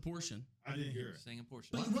you? It's a portion. I didn't hear it. Saying a portion.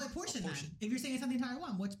 But what portion A then? portion. If you're saying it's not the entire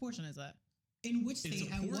one, which portion is that? In which It's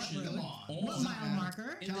state? a At what portion. road? Come on. What mile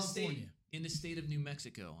marker? In the state, California. in the state of New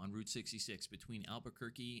Mexico on Route 66 between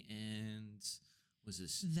Albuquerque and was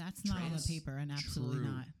this? That's not on the Travis? paper, and absolutely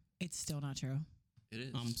True. not. It's still not true. It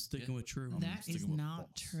is. I'm sticking with true. I'm That is sticking with not false.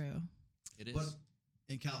 true. It is. But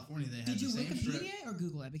in California, they have Did the you same Wikipedia strip. it or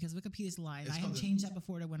Google it? Because Wikipedia's lying. It's I have called the- changed that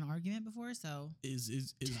before to win an argument before, so Is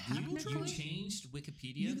Google Technically- you true? changed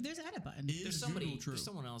Wikipedia. there's an edit button. There's Is somebody. Google true? There's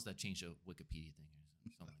someone else that changed a Wikipedia thing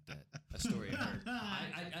or something like that. A story I heard.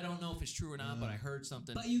 I don't know if it's true or not, but I heard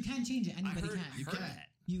something. But you can change it. I Anybody heard, can. You heard can. that.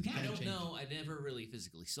 You can. I don't change know. I never really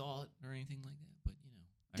physically saw it or anything like that, but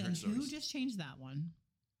I Then heard who stories. just changed that one?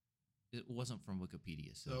 It wasn't from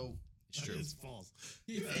Wikipedia, so, So it's true. It's false.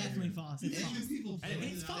 It's definitely false. It's Asian false. people. Anyway,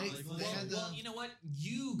 pointed it's out, false. like, Well, they had the- well, you know what?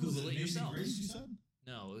 You Was Google it Amazing yourself. Grace, you said?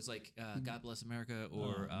 No, it was like God Bless America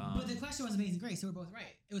or. Oh. But the question was Amazing Grace, so we're both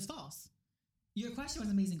right. It was false. Your question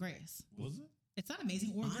was Amazing Grace. Was it? It's not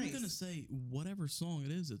Amazing or I'm Grace. gonna say whatever song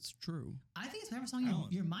it is, it's true. I think it's whatever song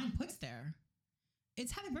Alan. your mind puts there.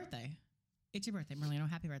 It's Happy Birthday. It's your birthday, Merlino.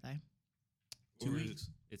 Happy birthday. 2 Or weeks.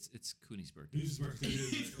 It's Cooney's birthday. Whose birthday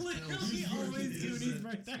is it? literally Whose always birthday is Cooney's it?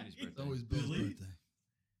 birthday. Cooney's It's birthday. always Bill's Billy? birthday.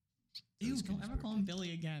 Ew, It's don't Cooney's ever call him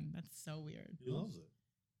Billy again. That's so weird. He loves it.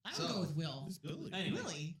 I would So- go with Will. It's Billy. Anyway.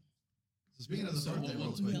 Willie. So speaking of the So birthday, real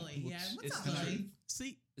what's quick, Willie. Yeah. What's It's up, the Billy? truth.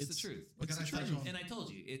 See, It's the truth. What It's can the I touch truth. on? And I told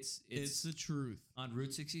you, it's It's the truth. on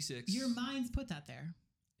Route 66 Your mind's put that there.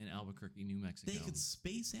 in Albuquerque, New Mexico. They could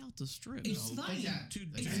space out the strip. It's No, funny. they can't. Two-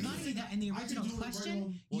 They It's can't. funny that in the I can original do it right question,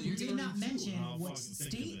 on- Well, you you're did not 32, mention and I'll what fucking think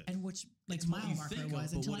of state it. and which like It's what mile you marker think it was of,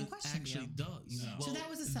 but until what I it questioned actually you. does. No. So that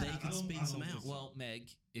was a They setup. could I don't- space I them don't out. think so. Well,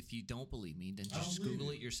 Meg, if you don't believe me, then I don't just believe Google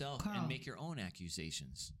you. it yourself Carl. and make your own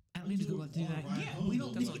accusations. I don't need to Google it to do that. Yeah, we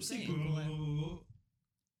don't That's need what I'm to saying. Google it.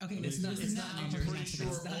 Okay, It's not- it's not New Jersey. Albuquerque, Pretty New sure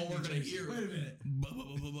Mexico. all we're gonna hear Wait a minute.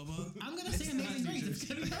 I'm gonna It's say not Amazing New Grace. It's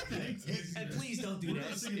Jersey. gonna be perfect. And please don't do We're that.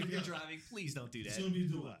 not singing If you're together. driving, please don't do It's that. going to be a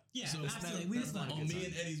duet. Yeah, So it's absolutely. not- We that's just not want On good me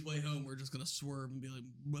sign. and Eddie's way home, we're just gonna swerve and be like,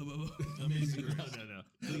 "Buh, buh, buh." Amazing No, Grace. no.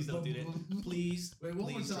 Please don't do that. Please, Wait, one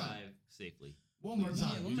more please time. drive safely. One more Yeah,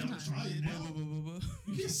 time. one You more gotta time. try it Buh, now. buh, buh, buh,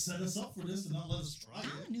 buh. You can't set us up for this and not let us try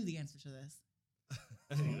I it. knew the answer to this.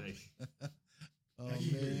 Anyway,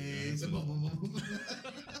 Amazing.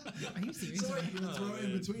 Are you serious? Sorry, right you now? would throw Oh, in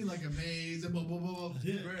man. between like amazing.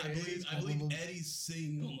 Yeah. I believe Eddie's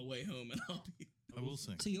singing on the way home, and I'll be. I will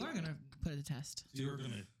sing. So you are gonna put it to test. So you're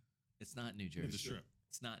going to it's not New hit the Jersey. strip.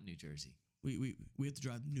 It's not New Jersey. We have to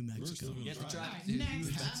drive to New Mexico. still gonna You have to Right. drive Alright, to next. New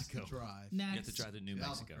You have Mexico. to drive. Next. You have to drive to New to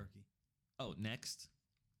Mexico. Albuquerque. Oh, next?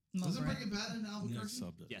 I'm Was it over it. Breaking Bad in Albuquerque? Next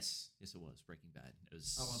subject. Yes, it was Breaking Bad. It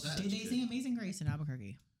was. How about that? Did they sing Amazing Grace in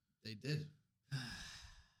Albuquerque? They did.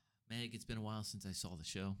 Meg, it's been a while since I saw the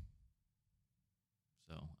show,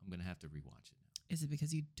 so I'm gonna have to rewatch it now. Is it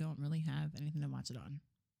because you don't really have anything to watch it on?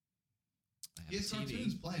 I have Yes, a TV.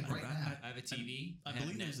 cartoons playing right now. I have a TV. I I have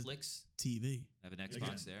believe there's a- Netflix. TV. I have an Xbox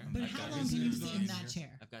Again. there. But I've how got- long can you Is sit there in a- that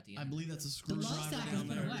chair? I've got the. I believe that's a The love screwdriver sack down is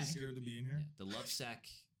put there. away. You scared to be in here? Yeah, the love sack.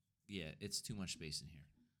 Yeah, it's too much space in here.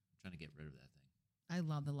 I'm trying to get rid of that thing. I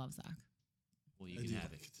love the love sack. Well, you I can do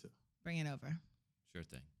have like it. too. Bring it over. Sure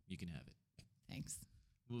thing. You can have it. Thanks.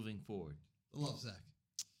 Moving forward. The Love Sack.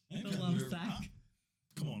 I ain't The kinda love nervous. sack.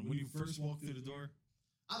 Come on, when you first walk through the door,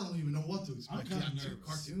 I don't even know what to expect. You kinda got two nervous.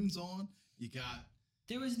 cartoons on. You got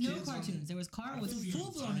There was no Kids on- cartoons. There was I Carl with feel you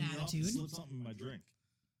full blown sign me up and attitude. Slip something in my drink.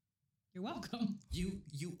 You're welcome. You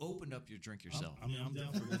opened up your drink yourself. I mean, I'm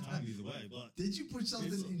down for a good time either way, but Did you put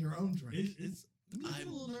something It's- in your own drink? it's. I a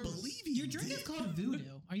little nervous. believe he Your drink did. is called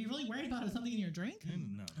Voodoo. Are you really worried about something in your drink?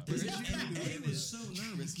 No. There is- Is that and fact? he was so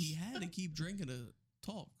nervous he had to keep drinking to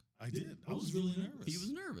talk. I did. I was really nervous. He was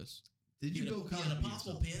nervous. Did you go he had a copy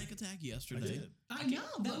possible yourself? panic attack I yesterday. did. I know.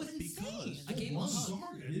 That was Because- insane. I gave him a I'm hug.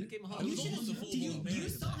 sorry. I I didn't. gave him a It hug. was You almost a should've- full did blown you panic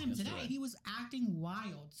saw attack him yesterday. today. He was acting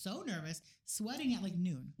wild, so nervous, sweating at like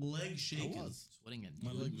noon. Leg I shaking. was. Sweating in.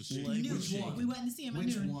 My leg was Leg shaking. Noon. was shaking. We went to see him at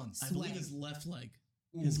Which noon. one? I believe Sweating. his left leg.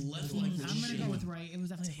 His left leg was I'm gonna shaking. go with right. It was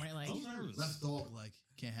definitely his right I leg. was nervous. Left dog leg.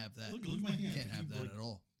 Can't have that. Look at my hand. Can't have that Like- at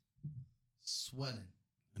all. Sweating.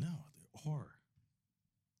 I know. They're hard.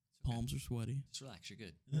 Palms are sweaty. Just relax. You're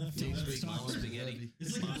good. And then I feel Takes better. big mama spaghetti.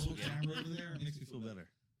 It's like a little Spaghetti. camera over there. It makes me feel better.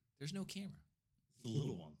 There's no camera. It's the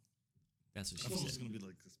little one. That's what I she thought it was said. gonna be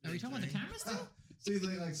like this. Are we big talking about the thing. camera still? So you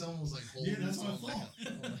think like someone was like holding Yeah, that's what I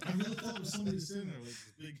something? thought. I really thought it was somebody sitting there with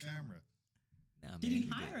this big camera. Nah, man, Did he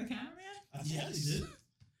you're hire good. a cameraman? I thought Yes. he did.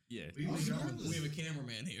 Yeah. We I was were nervous. We have a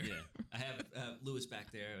cameraman here. Yeah. I have Lewis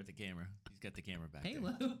back there with the camera. He's got the camera back Hey,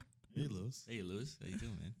 there. Lou. Hey, Lewis. Hey, Lewis. How you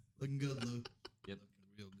doing, man? Looking good, Lou. Yep. Looking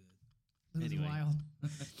real good. Lou's Anyway. wild.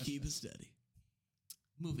 Keep it steady.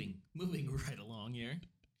 Moving right along here.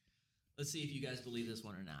 Let's see if you guys believe this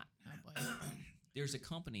one or not. Oh, boy. There's a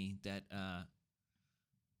company that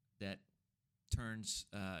that turns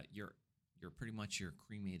your pretty much your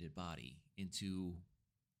cremated body into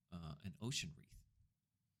an ocean wreath.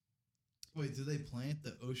 Wait, do they plant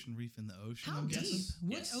the ocean reef in the ocean? How I'm deep? guessing?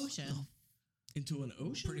 What Yes. ocean? Into an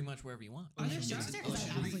ocean? Pretty much wherever you want. Are there Ocean sharks reef. there? 'Cause I Ocean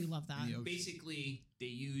absolutely reef. love that. In the ocean. Basically, they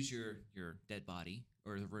use your dead body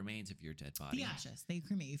or the remains of your dead body, The ashes. They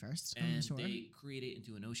cremate you first. I'm and sure. they create it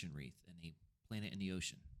into an ocean wreath, and they plant it in the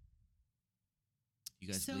ocean. You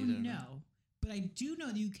guys So believe that or not? no. But I do know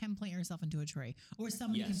that you can plant yourself into a tree. Or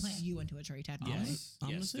somebody can Yes. plant you into a tree, technically. Yes, I'm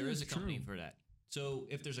gonna yes, say there is a it's company true. for that. So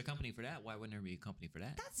if there's a company for that, why wouldn't there be a company for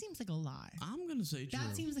that? That seems like a lie. I'm gonna say true.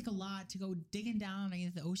 That seems like a lot to go digging down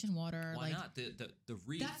into the ocean water. Why like not? The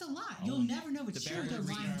reef. that's a lot. Oh, You'll never know if it's the true if they're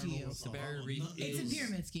barrier lying to reef- you. the barrier reef It's a is-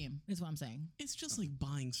 pyramid scheme, is what I'm saying. It's just like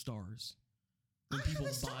buying stars. When I have people a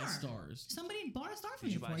buy star. stars. Somebody bought a star for Did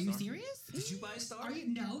me you before. buy Are a you star for me? serious? Did you buy a star? Are you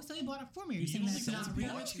no? Somebody bought it for me. Are you You saying don't that's think not that's real?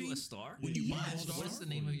 pyramid Bought you a star? When you buy a Yes. star, What's the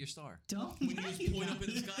name of your star? Don't. when you just point up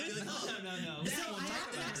in the sky, you're like, oh, no. So that one, I talk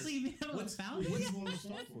haven't about it. actually been able to What's- found What's it. going to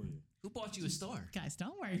start for you? Who bought you a star? Guys,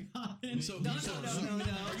 don't worry about it. So No, you no, told no, us- no, no.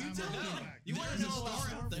 Are you I'm telling not me? back. You want to There's know a star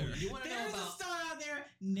about? out there. You want to know There's a about? star out there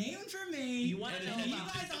named for me. You wanna and know you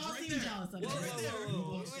about- guys all Right seem there. jealous of Whoa, it.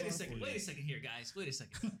 whoa. Star Wait a for second. you. Wait a second here, guys. Wait a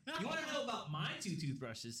second. You want to know about my two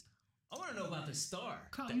toothbrushes? I want to know about the star.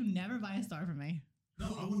 Carl, That- you never buy a star for me.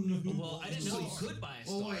 No, I wouldn't know who. well, I didn't know you could buy a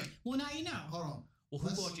star. Oh wait, Well, now you know. hold on. Well, who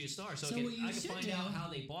Let's- bought you a star? So, So I what you can should find do- out how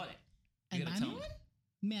they bought it. You And gotta buy tell me me. one?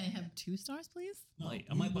 May I have 2 stars, please? No, Like,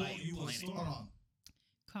 I who might buy bought a you a planet. star? Hold on.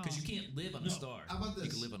 Carl. Because you can't live on a No. star. How about You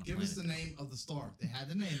this? can live on a Give planet. us the name of the star. They had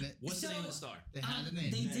to name it. What's the So- name of the star? They had to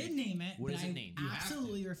name They it. did name it, What but is it I named? You have to.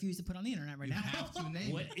 absolutely refuse to put it on the internet right You now. have to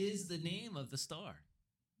name What it. is the name of the star?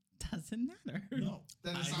 Doesn't matter. No.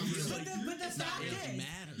 Then it's I not agree. real. But the fact It is,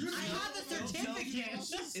 matters. I have the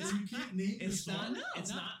certificate. You can't name your It's star. not. It's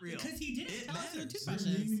not real. Because he didn't It tell us the matters. They're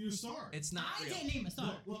toothbrushes. naming your star. It's not I real. didn't name a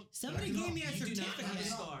star. Look, Somebody back it gave up. me a You do not have a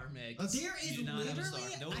certificate. star, Meg. Let's- There You is do not have a literally,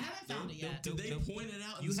 star. Nope, I haven't found nope, it yet. nope, Did they nope. point it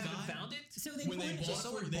out in You the haven't sky? found it? So they When they pointed. So bought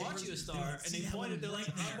someone they bought were- you a they star, were- and see they that pointed. They're one like,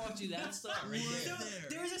 right "I there. bought you that star right Right there." So there.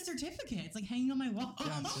 there's a certificate. It's like hanging on my wall.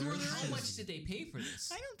 Yeah, I'm sure sure there there How is. much did they pay for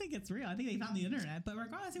this? I don't think it's real. I think they found the internet, but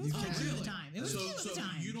regardless, it was You cute can't. at Really? the time. It was so, cute at the so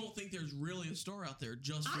time. you don't think there's really a star out there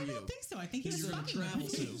just for I you? don't think so. I think he That was you're gonna fucking travel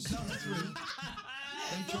with me. to. No, that's real.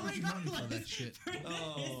 They But charge you money for that regardless, shit.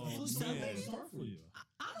 Oh, Who's somebody- naming a star for you?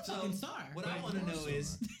 I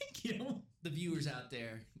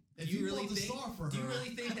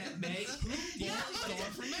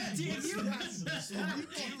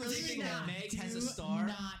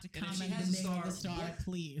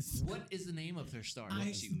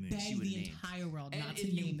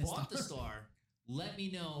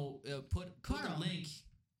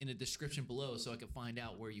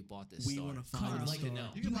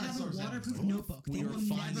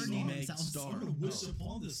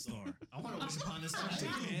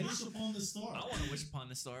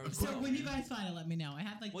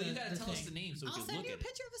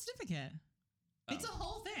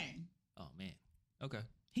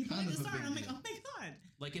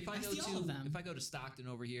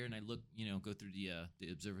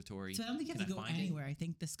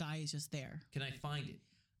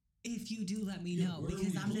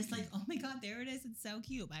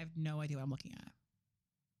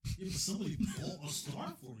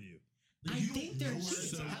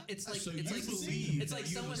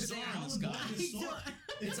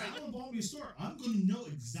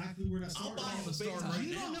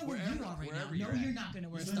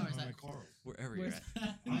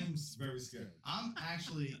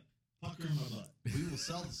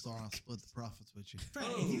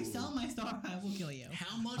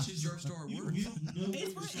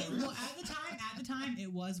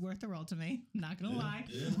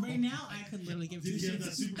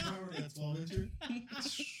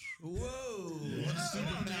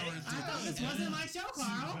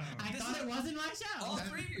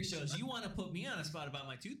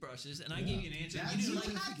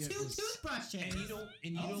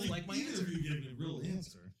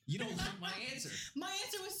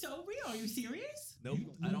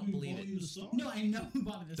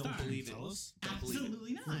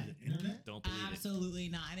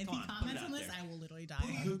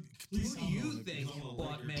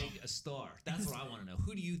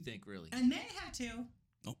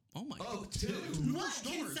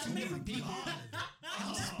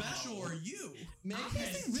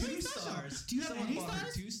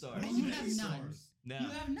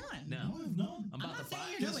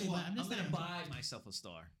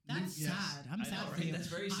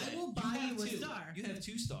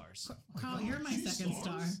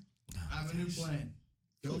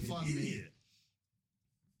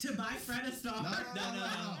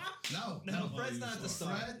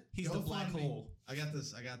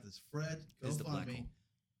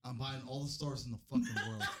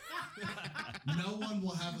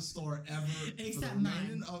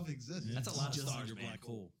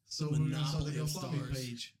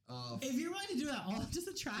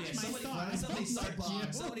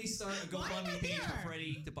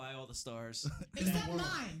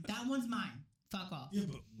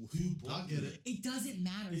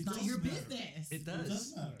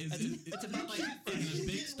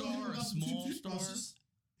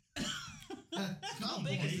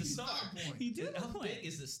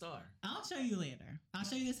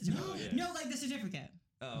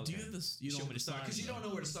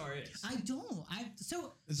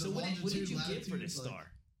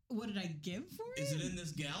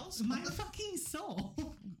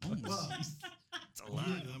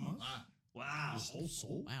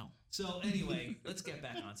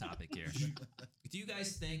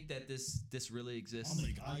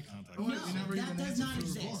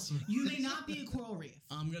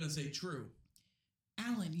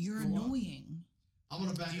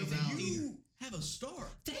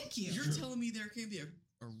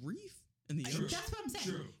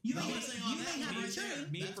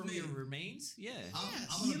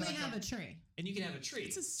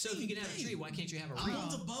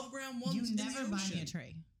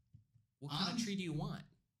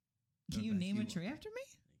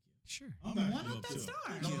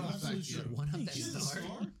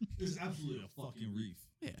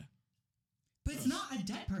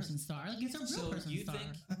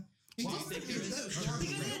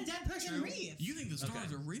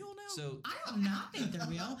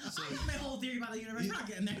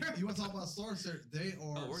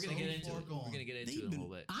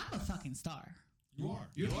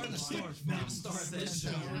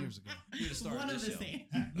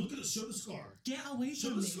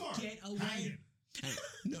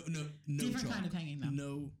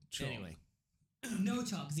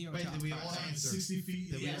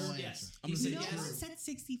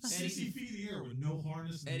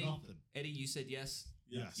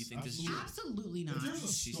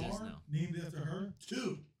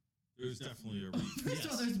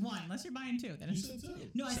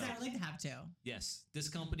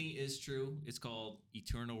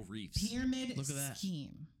pyramid Look at that.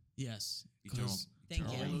 scheme. Yes. Eternal. Because Thank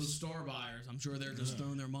all you. those star buyers, I'm sure they're just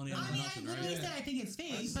throwing their money I on mean, nothing, I literally right? said I think it's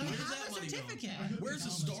fake, but I Where's have that a money going? certificate. Where's the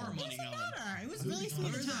star money Doesn't going? matter. It was I really think sweet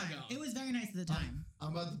at Where's the that time. going? It was very nice at the time.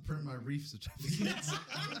 I'm about to print my reef certificate.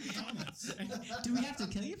 Do we have to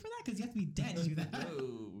kill you for that? Because you have to be dead to do that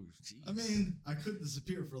Oh, jeez. I mean, I could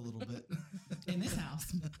disappear for a little bit. in this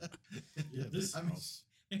house. Yeah, this I mean, house.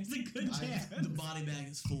 It's a good chance. The body bag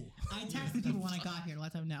is full. I texted people when I got here to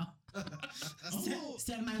let them know.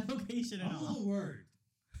 Send my location and I'm a all. little worried.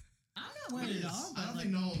 I'm not worried at all. I But don't like,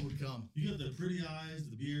 think no one would come. You got the pretty eyes,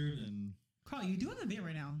 the beard, and Carl, you do have a beard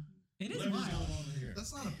right now. It is whatever's wild. going on in here.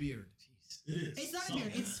 That's not a beard. It is. It's not a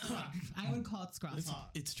beard. It's scruff. I would call it scruff. It's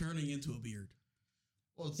hot. It's turning into a beard.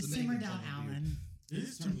 Well, it's the Simmer makeup down, of a beard. Alan. It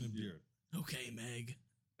is turning a beard. Okay, Meg.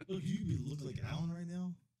 Look, you look like Alan right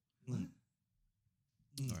now. All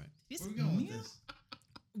right. Just Where are we going with meow. this?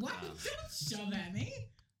 What? Don't shove at me.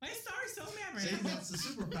 My star is so mad right See, now. that's the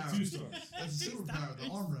superpower. 2 stars. That's the Two superpower, the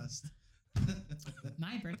stars. armrest.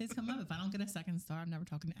 My birthday's coming up. If I don't get a second star, I'm never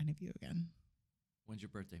talking to any of you again. When's your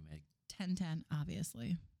birthday, Meg? 10-10,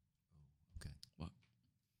 obviously. Okay. What?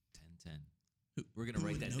 10-10. We're gonna who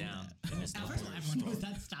write would that know down. that? in this First of all, number. everyone knows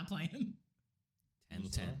that. Stop playing.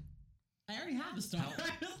 10-10. I already have a star.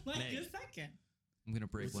 How- like Meg. a second. I'm gonna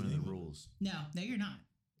break What's one the of the name of it? rules. No, you're not.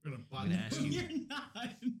 We're gonna buy I'm gonna ask you. You're not.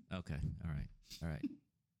 Okay. All right.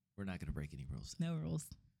 We're not gonna break any rules. No rules.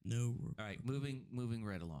 No. All right. Moving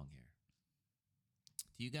right along here.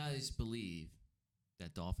 Do you guys believe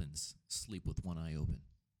that dolphins sleep with one eye open?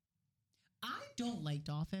 I don't like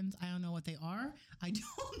dolphins. I don't know what they are. I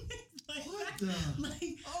don't like What that. the?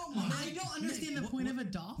 Like, Oh my! I don't understand the what- point what- of a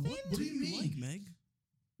dolphin. What do you mean? Like, Meg?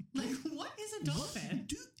 Like, what is a dolphin?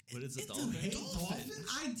 What is It's a dolphin.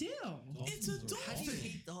 I do. It's a Dolphins are How do you dolphin.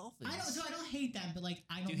 hate dolphins? I don't hate them, but like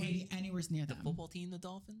I Do don't you want to hate be anywhere near the them. football team, the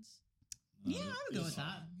Dolphins. Yeah, I would go with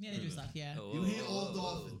that. Yeah, they do suck. Yeah, Oh, You hate all oh,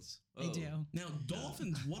 dolphins. oh, they oh. do, Now,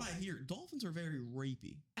 dolphins, what I hear, dolphins are very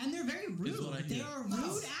rapey. and they're very rude. what I They hear. are No, rude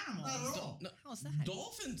not at animals. all. No, How's that?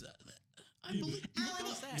 dolphins, I Yeah, believe, Alan,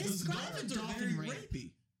 How's that? describe a dolphins are dolphin very rape.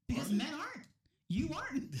 rapey. Because men aren't. You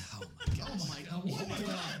aren't. Oh my god. Oh my god! What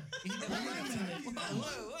the?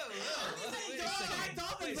 Don't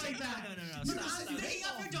dolphins like that. No. But Stop, I'm stop. sticking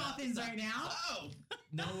up for dolphins right now. Oh!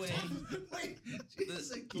 No way. Wait,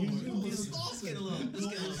 Jesus, Let's get a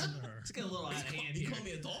little out of hand You here. call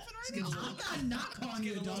me a dolphin Let's right get a now? little- I'm not calling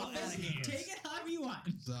you a Let's get a little dolphin. out of hand. Take it however you want.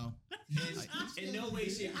 So In no way,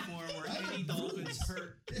 shape, or form were any dolphins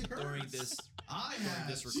hurt during this I during have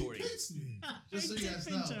this She recording. pinched me. Just so I you did guys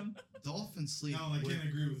pinch know. him. Dolphins sleep. No, I with, can't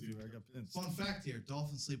agree with you. I got pinched. Fun fact here: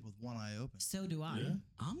 dolphins sleep with one eye open. So do I. Yeah.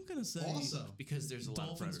 I'm going to say Also, Because there's a lot of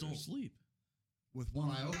dolphins don't predators. sleep. with one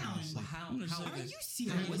eye open, Alan, they sleep. How? I'm gonna How? say Are that- you Yeah,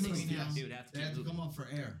 serious What's listen, right this? now? Dude, have to They have to keep come moving. up for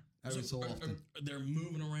air every so often. They're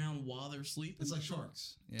moving around while they're sleeping. It's like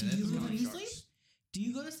sharks. Yeah, Do they have you to come when up- you sleep? Do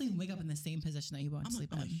you go to sleep and wake up in the same position that you want to sleep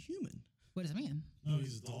I'm a in? human. What does it mean? No,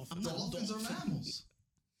 he's a dolphin. I'm not a Dolphins are dolphin. mammals.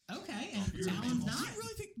 Okay, and You're a Alan's mammal. not. Do you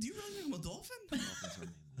really think I'm a dolphin? Dolphins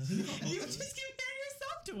are mammals. You just compare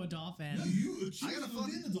yourself to a dolphin. No, you accused I got a him fun- of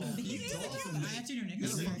being a dolphin. You did dolphin. I asked you your nickname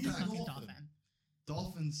He's a for fucking fucking dolphin. dolphin.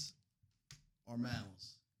 Dolphins are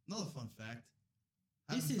mammals. Another fun fact.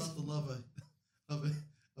 I This haven't is- felt the love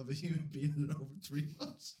of a human being in over 3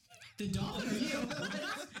 months. The dolphin or you?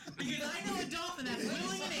 Because I know a dolphin that's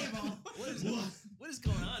willing and able. What is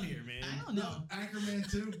going on here, man? I don't know. Anchorman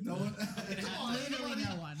 2. No one. Come on, Literally anybody?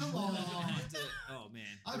 no one. Come We're on. gonna have to- oh man.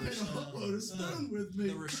 I made a hookload of spoon with me.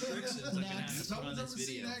 The restrictions are gonna have to put on Someone's this ever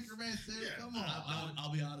seen video. Anchorman 2? Yeah. Come on.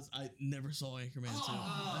 I'll be honest. I never saw Anchorman 2.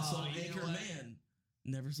 I Oh, saw you know what? Anchorman.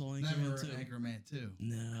 Never saw Never Anchorman 2. Anchorman 2.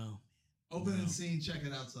 No. Opening No. scene, check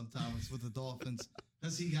it out sometime. It's with the Dolphins.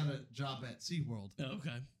 Because he got a job at SeaWorld.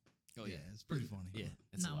 Okay. Oh yeah. It's pretty funny. Yeah.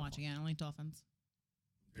 It's Not watching it. I don't like dolphins.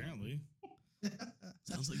 Apparently.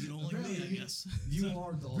 Sounds like you don't like me, I Apparently, guess. You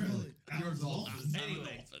are a dolphin. Really? You're a I'm a dolphin. dolphin. I'm a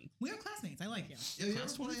Anyway. dolphin. We are classmates. I like you. Yeah, you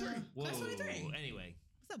Class ever play, 23. Whoa. Class 23. Anyway.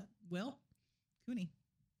 What's up, Will? Cooney.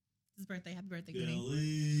 It's his birthday. Happy birthday,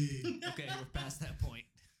 Cooney. Billy. Okay, we're past that point.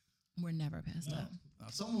 We're never past No.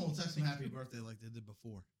 that. someone will text him happy birthday like they did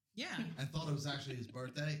before. Yeah. And thought it was actually his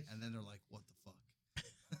birthday. And then they're like, what the fuck?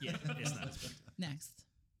 Yeah, it's not. Next.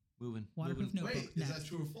 Moving. Waterproof moving. notebook. Wait, is next. that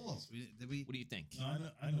true or false? Did we? What do you think? No,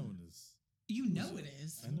 I know it is. You know it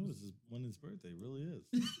is. I know this is when his birthday really is.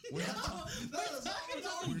 We're not No, talking- we're that's not talking what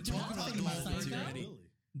about- we're We're talking about You're dolphins psycho. already. Really?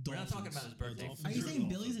 We're not talking about his birthday. Dolphins. Are you You're a saying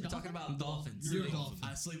dolphin. Billy's a We're dolphin? talking about dolphins. You're a dolphin.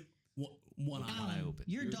 I sleep one eye. Alan, Eye open.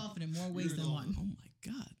 You're a You're- dolphin in more you're ways a than dolphin. one. Oh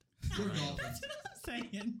my god. You're a Alright. dolphin. That's what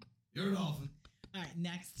I'm saying. You're a dolphin. All right,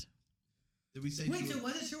 next. Did we say Wait, true? so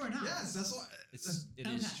was it true or not? Yes, that's what. It is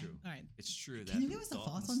Okay, true. All right. It's true that Can you give us a false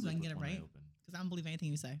dolphins one so I sleep can get with it one eye right? open. Because I don't believe anything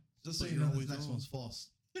you say. Just so But you you're know, this always next wrong. one's false.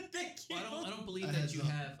 Thank you. Well, I don't believe A that heads you up.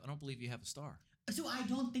 have. I don't believe you have a star. So I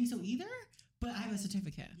don't think so either, but I have a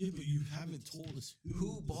certificate. Yeah, but you haven't told us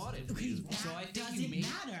Who bought it? for Okay, you? that So I think doesn't you made.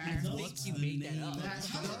 matter. I think What's you the made that name up. of That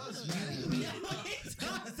does matter. No, it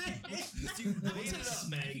doesn't. You made What's it that up,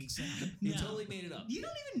 smacking Meg. sound? You No. totally made it up. You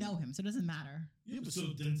don't even know him, so it doesn't matter. Yeah, but so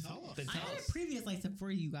then tell us. Then I tell had us. a previous life for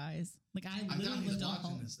you guys. Like I I doubt literally he's lived on watching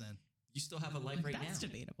home. this then. You still have a life right That's now.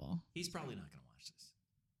 debatable. He's probably not going to watch this.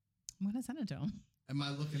 I'm gonna send it to him, Am I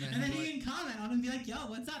looking at and then him? he can comment on it and be like, "Yo,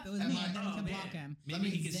 what's up? It was Am me." I- And then we oh, can man. block him. Maybe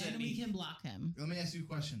he can Then send we me. can block him. Let me ask you a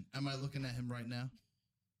question. Am I looking at him right now?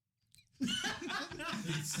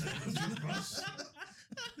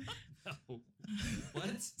 No.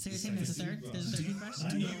 What? So you're saying there's a third? There's a third question? I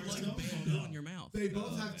Do know you where it's like coming from bamboo now. in your mouth? They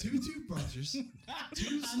both have 2 toothbrushes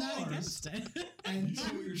two I'm not stars. against it. and You know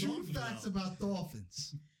what 2 you're true talking facts about. about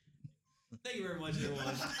dolphins. Thank you very much, everyone.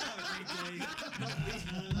 Have a great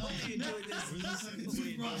day. Hope you enjoyed this. Where's the second Hope you enjoyed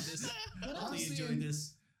toothbrush? this. I'm Hope you seeing enjoyed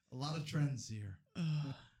this. a lot of trends here.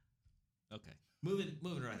 Okay. Moving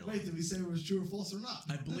right along. Wait, did we say it was true or false or not?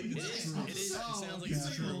 I believe It it's is. true. It is. It Oh, sounds like He's it's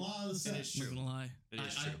making a true. lot of It sense. is Not true. gonna lie. It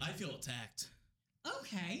is true. I feel attacked.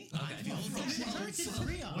 Okay. I feel So attacked. the church is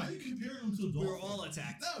real. Why are you comparing them to a dolphin? We were all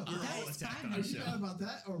attacked. No, we were that all is attacked fine. on Are our you show. mad about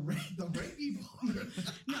that or the rapey part?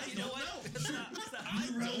 No, you know what? Stop.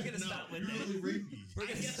 You're We're really- gonna stop with You're it. really rapey. We're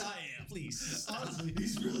gonna guess stop. I am. Please. Stop. Honestly,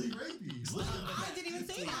 he's really rapey. Look, I didn't even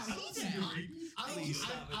say that. I He don't see did. you rapey. Please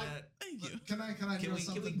stop with that. Thank you. Can I Can we? address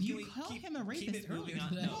something? You called him a keep rapist it moving earlier on?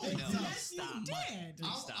 today. No, no, Yes, you stop. did.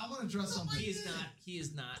 Please stop. I want to address something. He is not. He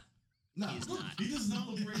is not. No, He is Look, not. he does not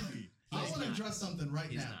look rapey. I He's want to not. address something right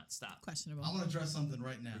He's now. not. Stop. Questionable. I want to address something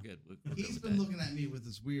right now. We're good. We're good He's with been that. looking at me with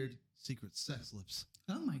his weird secret sex lips.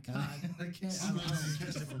 Oh my And god. I can't. I'm glad you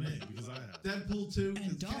catch it from me because I have. Deadpool 2. And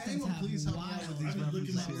Can dolphins anyone have please help me out wild- with these I've been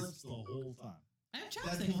licking my references? lips the whole time. I have Deadpool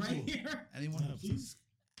chopsticks right 2. here. Anyone? Yeah, please.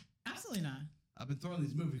 Absolutely not. I've been throwing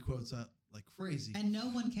these movie quotes out like crazy. And no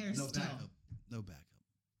one cares No still. backup. No backup.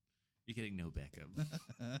 You're getting no backup.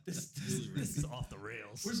 This This is off the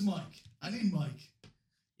rails. Where's Mike? I need Mike.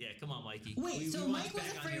 Yeah, come on, Mikey. Wait, We so want Mike you was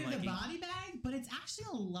back on afraid here, of the Mikey. body bag, but it's actually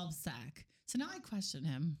a love sack. So now I question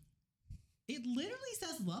him. It literally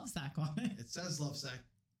says love sack on it. It says love sack,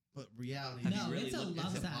 but reality Have is you No, really it's a looked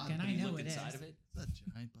love into sack, body and bag. I Have you know looked it inside is. of it? a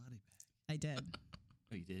giant body bag. I did.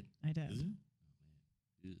 Oh, you did? I Is did. it?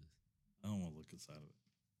 Ugh. I don't want to look inside of it.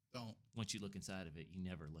 Don't. Once you look inside of it, you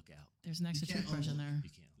never look out. There's an extra You can't toothbrush in unlook. there. You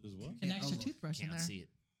can't. Is what? An can't extra unlook. toothbrush in Can't there. see it.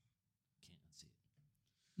 Can't see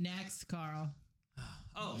it. Next, Carl.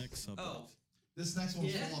 Oh. Next subject. Oh. This next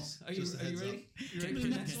one's Yeah. false. Are you Just a ready? heads up. You ready for The the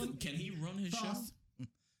next next one? Can he run his False. show?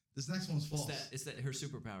 This next one's false. It's that her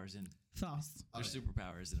superpowers in False. her Oh, yeah.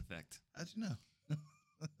 superpowers in effect. How'd you know?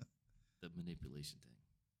 The manipulation thing.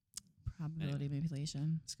 Probability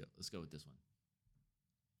manipulation. Let's go with this one.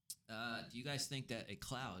 Do you guys think that a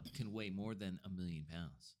cloud can weigh more than 1,000,000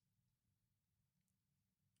 pounds?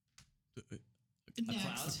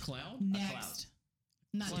 Next. A cloud? Next.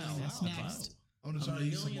 Not Cloud. doing this. Cloud. Next. I'm gonna A try to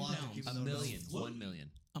use some million logic. pounds. even A though it million. doesn't-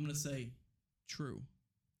 1,000,000. I'm gonna say true.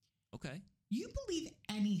 Okay. You believe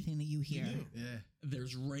anything that you hear. do. Yeah,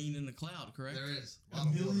 There's rain in the cloud, correct? there is a A lot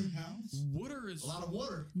of water. million pounds? Water is A lot of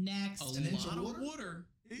water. Next. a An inch lot of of water? water.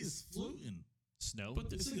 It is floating. Snow. But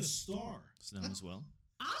It's this like a is star. Snow as well.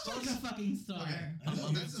 I'm like a fucking star. Okay, I know,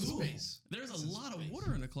 that's in cool. space. there's a That's in lot of space.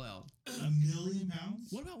 water in the cloud. 1,000,000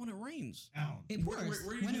 pounds? What about when it rains? Alan. It Where- pours.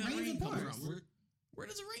 where do you When think it that rains, rain it comes pours. from? We're Where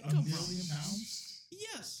does the rain a come million from? pounds?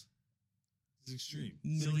 Yes. It's extreme.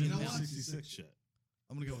 Million You know what? 66 shit.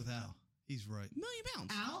 I'm gonna go with Al. He's right. Million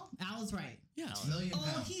pounds. Al is right. Yes. A million All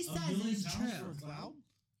pounds. he A says million is pounds for true. a cloud?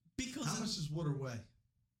 Because How much does water weigh?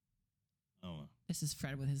 I don't know. This is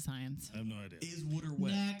Fred with his science. I have no idea. is water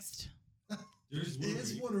wet? Next. There's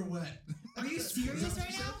Is weight. water wet? Are you serious Is that right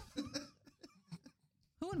what you now? said?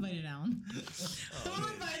 Who invited Alan? Oh,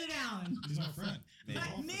 Who invited Alan? He's my friend.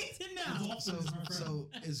 I need to The know. dolphin So, is my friend. so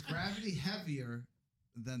is gravity heavier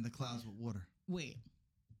than the clouds with water? Wait.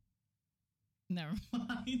 Never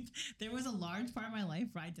mind. There was a large part of my life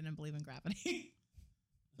where I didn't believe in gravity.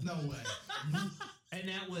 No way. And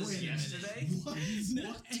that was Wait a minute. yesterday. What?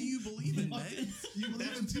 What do you believe in, Meg? You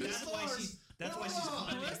believe in two That's why stars? she's. That's why Hold she's on.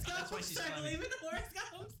 climbing. That's why Horoscopes? she's I climbing. believe in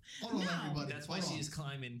horoscopes. Hold on, No. everybody. That's why Hold she on. is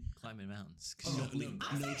climbing mountains. 'Cause Oh, you don't believe in no.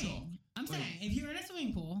 I'm gravity. saying, I'm Wait. saying, if you're in a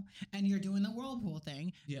swimming pool and you're doing the whirlpool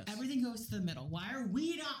thing, Yes. everything goes to the middle. Why are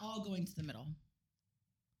we not all going to the middle?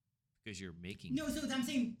 Because you're making. No, so I'm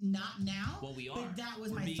saying not now. Well, we are. But that was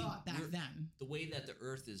We're my being- thought back we're- then. The way that the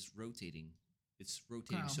Earth is rotating it's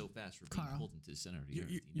rotating Carl. so fast we're being Carl. pulled into the center of the You're-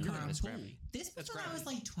 earth. you're- You know you're that? gonna That's pull. gravity. This was That's when I was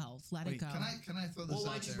gravity. like 12. Let Wait, it go. can I throw this Well,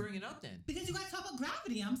 out why'd you there? bring it up then? Because you guys talk about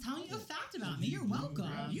gravity. I'm telling you a fact about me. You're You welcome.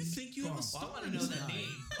 gravity? You think you have a Carl. star Well, I want in to know the that sky.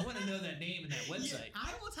 name. I want to know that name and that Yeah, website.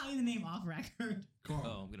 I will tell you the name off record. Carl,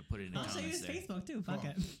 Oh, I'm gonna put it in the I'll show you comments his there. Facebook too. Fuck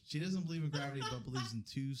Carl, it. she doesn't believe in gravity, but believes in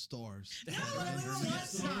 2 stars. No, And only her one name-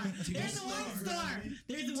 star. There's one star.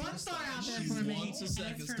 There's one star out there She for me. wants a and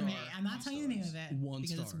second it's for me. star. I'm not telling you the name of it One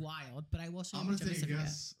because it's star. wild, but I will show you I'm a gonna picture take a of it.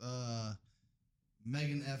 guess.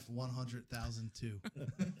 Megan F 100,002.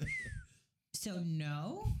 So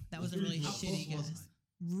no, that was a really How shitty close was guess.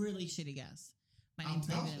 Really shitty guess. My I'm name's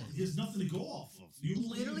not telling even in it. He has nothing to go off of. You won't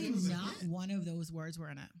even Literally give us a not hint. one of those words were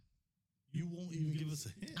in it. You won't even give us a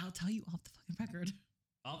hint. I'll tell you off the fucking record.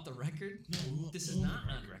 Off the record? No, we won't- This is on the not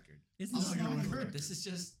on record. This I'm is not not gonna record. record. This is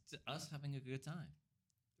just us having a good time.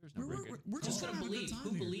 There's no We're- record. we're Who's just gonna gonna have a good believe? time Who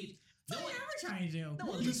here. believes? What No are one. you ever trying to do? No What,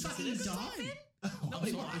 one you listens to fucking this. dolphin?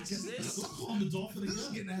 Nobody sorry. watches this. Don't call him the dolphin This is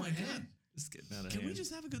again. getting Oh out my of God. hand. It's getting out of Can hand. we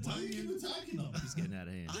just have a good Why time are you here? even attacking him? He's getting out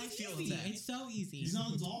of hand. I It's feel easy. attacked. It's so easy. He's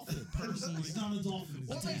not a dolphin. Personally. He's not a dolphin.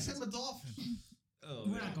 What He's makes a him a dolphin? Oh,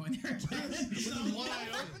 We're not going there again. He's not One eye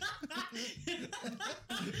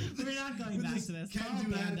We're not going With back this to this. can Carl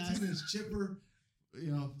do banned us. attitude, his chipper,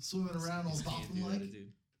 swimming around all dolphin like.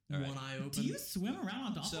 All right. One eye open. Do you swim around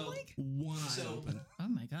on dolphin So- lake? One eye So- open. Oh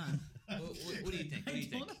my god. What do you think? What do you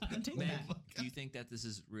think? Hold on, take Meg, that. do you think that this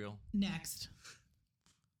is real? Next.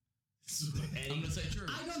 I'm Eddie, gonna say true.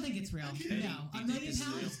 I don't think it's real. Eddie, No. do A you think million this is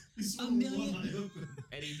real? pounds? He's A swimming with million- one eye open.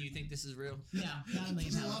 Eddie, do you think this is real? No, not a million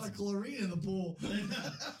There's a lot pounds. of chlorine in the pool.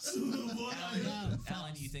 Swimming with one eye No, open.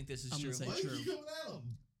 Alan, do you think this is I'm true? gonna say Why you true. keep coming at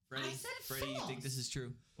him? Freddie, I said Freddie, you think false. this is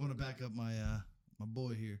true? I want to back up my my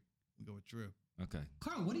boy here. We'll go with true. Okay.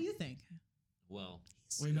 Carl, what do you think? Well,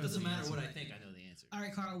 We it know doesn't the matter answer. what I think. I know the answer. All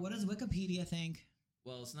right, Carl, what does Wikipedia think?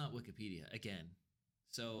 Well, it's not Wikipedia again.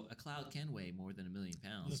 So a cloud can weigh more than 1 million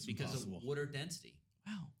pounds That's because impossible. of water density.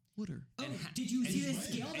 Wow. Water. Oh, And did you and see he's the right.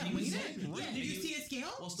 scale And that he was weighed it? saying, Yeah, right. did you And see a scale?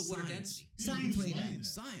 What's the water Science. density? Science weighed Science.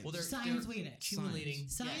 it. Science. Well, they're Science weighed it. accumulating.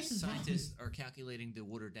 Science yes, is wrong. scientists are calculating the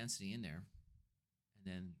water density in there, and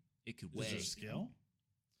then it could Is there weigh. a scale?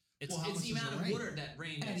 It's, Well, how it's much the does amount it of rain? water that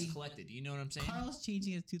rain Eddie. that's collected. You know what I'm saying? Carl's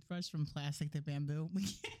changing his toothbrush from plastic to bamboo. We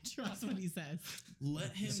can't trust what he says.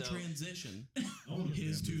 Let him So- transition I wanna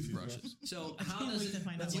his be a toothbrushes. So I how can't does wait it? to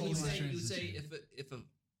find That's out a You what whole would he say weighs. you would say transition.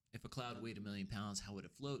 if a cloud weighed 1 million pounds, how would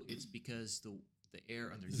it float? It's because the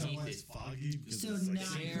air Is that why underneath it's it, foggy? Because So it's like not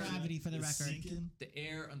sinking? gravity for the It's record. sinking? the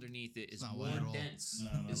air underneath it is Not more wet at all. dense.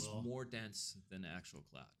 No, not Is at all. more dense than the actual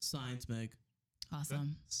cloud. Science, Meg.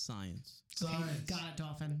 Awesome. Science. Science. Got it,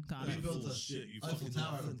 Dolphin. Got We it. built Full a shit, you Eiffel fucking Tower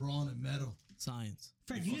out dolphin. of brawn and metal. Science.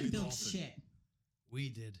 Fred, You you didn't fucking build dolphin. shit. We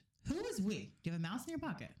did. Who is we? Do you have a mouse in your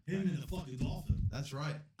pocket? Him and the fucking dolphin. That's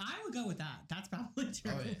right. I would go with that. That's probably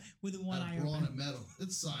true. Oh, yeah. With the one Out eye of brawn open. and metal.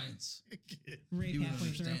 It's science. Right You would halfway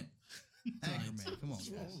through. understand. Anchor Science. man, come on,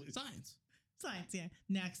 guys. Science. Science, yeah.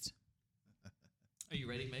 Next. Are you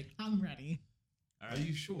ready, Meg? I'm ready. All Are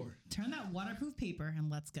you sure? Turn that waterproof paper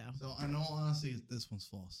and let's go. So, in all honesty, this one's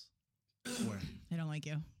false. Swear. I don't like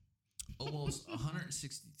you. Almost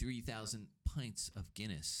 163,000 pints of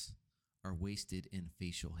Guinness are wasted in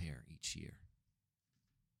facial hair each year.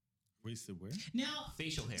 Wasted where? Now,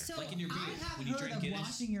 Facial hair, so like in your beard. I have When you heard drink of Guinness,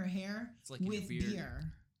 washing your hair it's like in your with beard.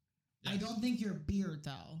 beer. I Yes. don't think your beard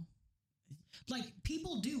though. Like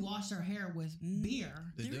people do wash their hair with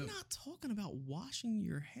beer. They They're do. not talking about washing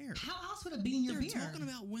your hair. How else would it be in your They're beard? talking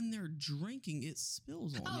about when they're drinking, it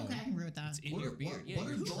spills on Oh, you. okay, I can agree with that. It's in What your are- beard. what- yeah, what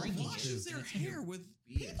you're are Who dolphins drinking washes it. their It's in your hair with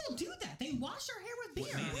beard. People do that. They wash their hair with With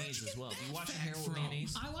beer. mayonnaise as well. Do you wash your hair with from?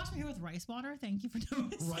 mayonnaise? I wash my hair with rice water. Thank you for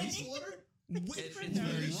noticing. Rice water? With It's rice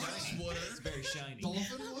very water. It's very shiny.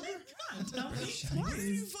 Dolphin water? God, tell me Where do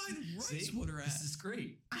you twice. find rice See? water at? This is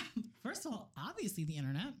great. First of all, obviously the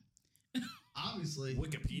internet. Obviously.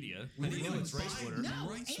 Wikipedia. Where How do do you know you it's rice find- water? No,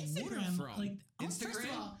 rice water Instagram. from? Like, first of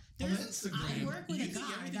Instagram? all, From there's, I Instagram. work with You a think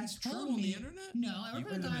guy everything's that true told on me. the internet? No, I work You- with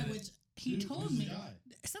a wait a guy minute. which he told Who's the me. guy?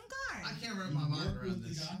 Some guy. I can't wrap my mind Work around with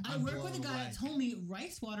this. the guy? I I'm work with a blown guy away. that told me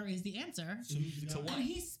rice water is the answer. So who's the To guy? what? And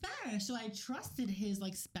he's Spanish, so I trusted his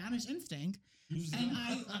like Spanish instinct, Who's the and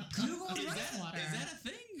guy? I googled Is rice that, water. is that a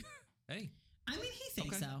thing? Hey, I mean, he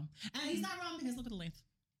thinks Okay. so, and he's not wrong because look at the length.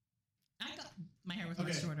 I got my hair was Okay,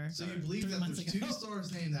 much shorter. so you believe 3 that months there's ago. 2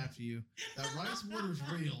 stars named after you, that rice water's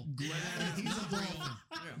real, and that he's a dolphin.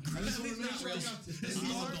 I just want to make sure I got this. He's a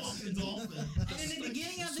fucking dolphin. And in the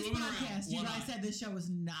beginning of this Swimming around, podcast, you one guys eye. said this show was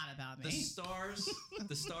not about the me.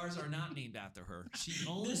 stars are not named after her. She The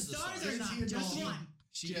owns the stars stars. are not Is he a just dolphin? one.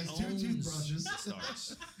 She has 2 owns toothbrushes. the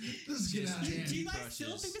stars. This is She getting has out of two hand. Do you guys still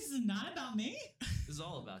toothbrushes. think this is not about me? This is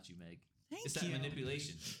all about you, Meg. Thank It's that you.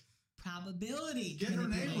 manipulation. Probability. Get her name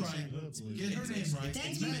manipulation. right. Get her name right.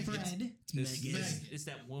 Thank It's you, Meg. Fred. It's, Megan. it's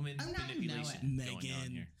that woman I'm not gonna know manipulation it. going on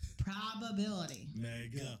Megan. here. Probability.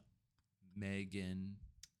 Mega. Megan.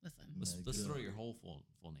 Listen, Let's throw your whole full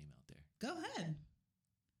name out there. go ahead.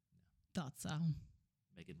 Thought so.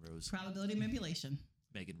 Megan Rose. Probability manipulation.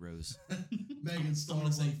 Megan Rose. Megan Star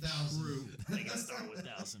gonna say 1000. true. Megan Star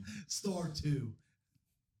 1000. Star 2.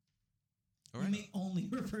 All You right. may only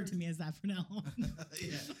refer to me as that for now on.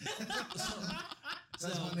 Yeah. That's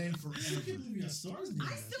So- my name I still forever. can't believe you got stars named I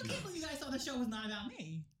after still you. can't believe you guys thought the show was not about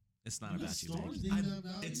me. It's not You got about you, stars Megan. named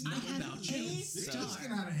about It's you? not I have about a you. It's star.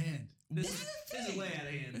 getting out of hand. This That's is, the this is thing. way out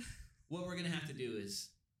of hand. What we're gonna have to do is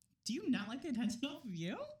Do you not like the attention off of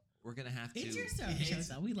you? we're gonna have to. It's your show, He hates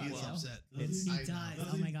though. We love He's you. upset. It's- He I does. know.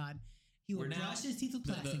 Oh my god. He will We're now- brush his teeth with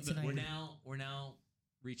the- plastic the- tonight. We're now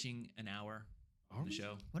reaching an hour Are of the we?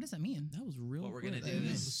 show. What does that mean? That was real. What we're gonna quick. do It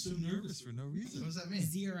I is was so nervous for no What reason. does that mean?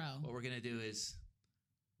 0. what we're gonna do is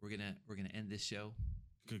we're gonna end this show.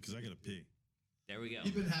 Good, because I got to pee. There we go.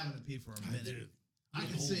 You've been having to pee for a I minute. did. I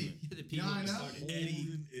can see. The Yeah, I know.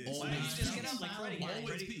 Eddie, It's Why don't you Always just pee. get up like Freddie? Always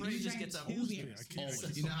Freddie, pee. Freddie You just drank gets up. 2 I beers.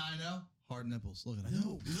 can't. You know how I know? Hard nipples. Look at that.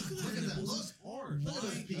 No, Look at that. Look. hard. Look at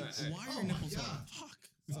those Why- peaks. Why are Oh your my nipples God. hard?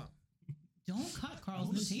 Fuck. Don't cut Carl's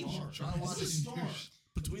I'm a new t-shirt. star. Try I'm a watching star. yours.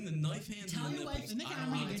 Between the knife hands Tell and the your nipples, wife in the I camera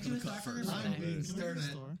don't know to what's get you a gonna star cut for her first. birthday. I'm being stared at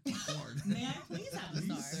Store. hard. May I please have the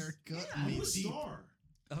star? They're cut Yeah. me I'm a deep. star.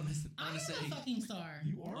 I want I to say. am a fucking star.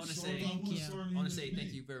 You are I wanna a star. say- but I'm Thank a you. star I named want to say after thank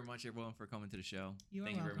me. you very much, everyone, for coming to the show. You are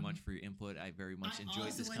Thank you very welcome. much for your input. I very much I enjoyed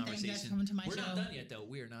also this want to thank you guys conversation. for coming to my We're show. not done yet, though.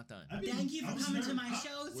 We are not done. I mean, Thank you I for was coming to nervous. my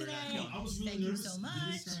show we're not today. done. I was really Thank you nervous. so Did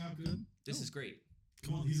much. this turn out good? This is great.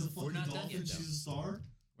 Come on, he's a fucking We're not done dolphin. yet, though. She's a star.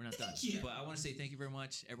 We're not done. Thank you. But I want to say thank you very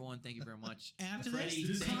much, everyone. Thank you very much. After Freddie,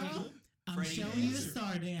 this, thank Carl, you. I'm Freddie, showing you the answer.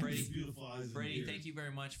 star dance. Freddie, These beautiful eyes and Freddie, beard. thank you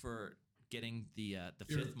very much for getting the You're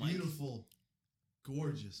fifth mic. beautiful,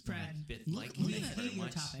 gorgeous. Fred, Fifth Look- mic. look we Thank you at very hate your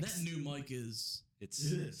much. topics. That new mic is. It's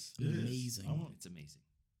It is. It is. Amazing. I want, it's amazing.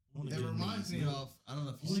 I want It to get reminds me real- of. I don't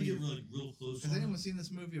know if I you want to see. get really real close. Has on anyone it. seen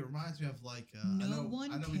this movie? It reminds me of like. No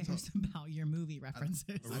one I know we cares talk. about your movie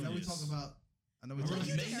references. I know we Yes. talk about. I know we All talk. right.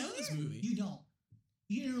 You You may know this movie. You don't.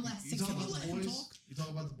 You didn't know the last you 6 talk Can you about let the him boys. talk? You talk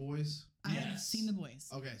about the boys. I haven't Yes. seen The Boys.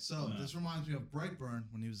 Okay, so No. this reminds me of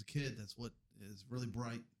Brightburn when he was a kid. That's what is really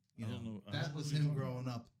bright. You I know, don't know. I that don't know was what you're him talking growing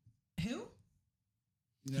up. Who?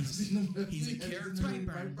 You never seen the movie? He's a Have you seen character the movie in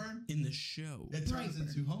Brightburn. In the show. It turns Brightburn.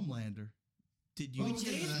 into Homelander. Did you? Oh, Which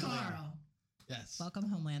get to is that later. Carl. Yes. Welcome,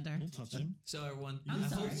 Homelander. Don't touch him. So everyone, I'm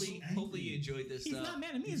sorry. hopefully, So hopefully you enjoyed this. He's not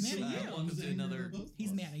mad at me. He's mad so, at you. welcome to another.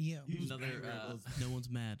 He's mad at you. He was Another, angry at both. No one's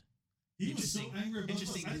mad. He was so Interesting- angry about us.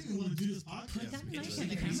 interesting- I didn't even want to do this Put podcast. that with knife him. in the Interesting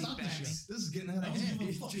camera. facts. Stop this. This is getting out I of was hand.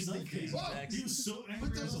 giving a fucking nutcase. Facts. He was so angry.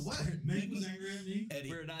 Put those at us. away. Meg was angry at me. Eddie,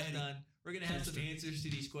 We're not Eddie, done. We're gonna have some Holster. answers to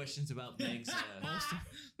these questions about Meg's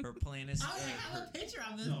her planet. I want to have a picture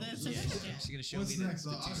of this. No, this yeah, certificate. She's gonna show What's me next?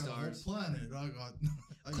 the I two got a whole stars. planet. I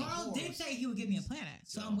got Carl did fours. say he would give me a planet,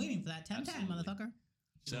 so So, I'm waiting for that 10-10, absolutely. motherfucker.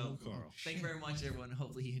 So, Carl. thank you very much, everyone.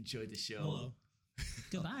 Hopefully you enjoyed the show. Hello.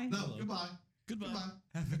 Goodbye. No, Hello. goodbye. Goodbye.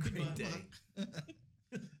 Have a great Goodbye. day.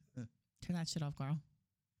 Turn that shit off, Carl.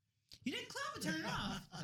 You didn't clap it. Turn it off.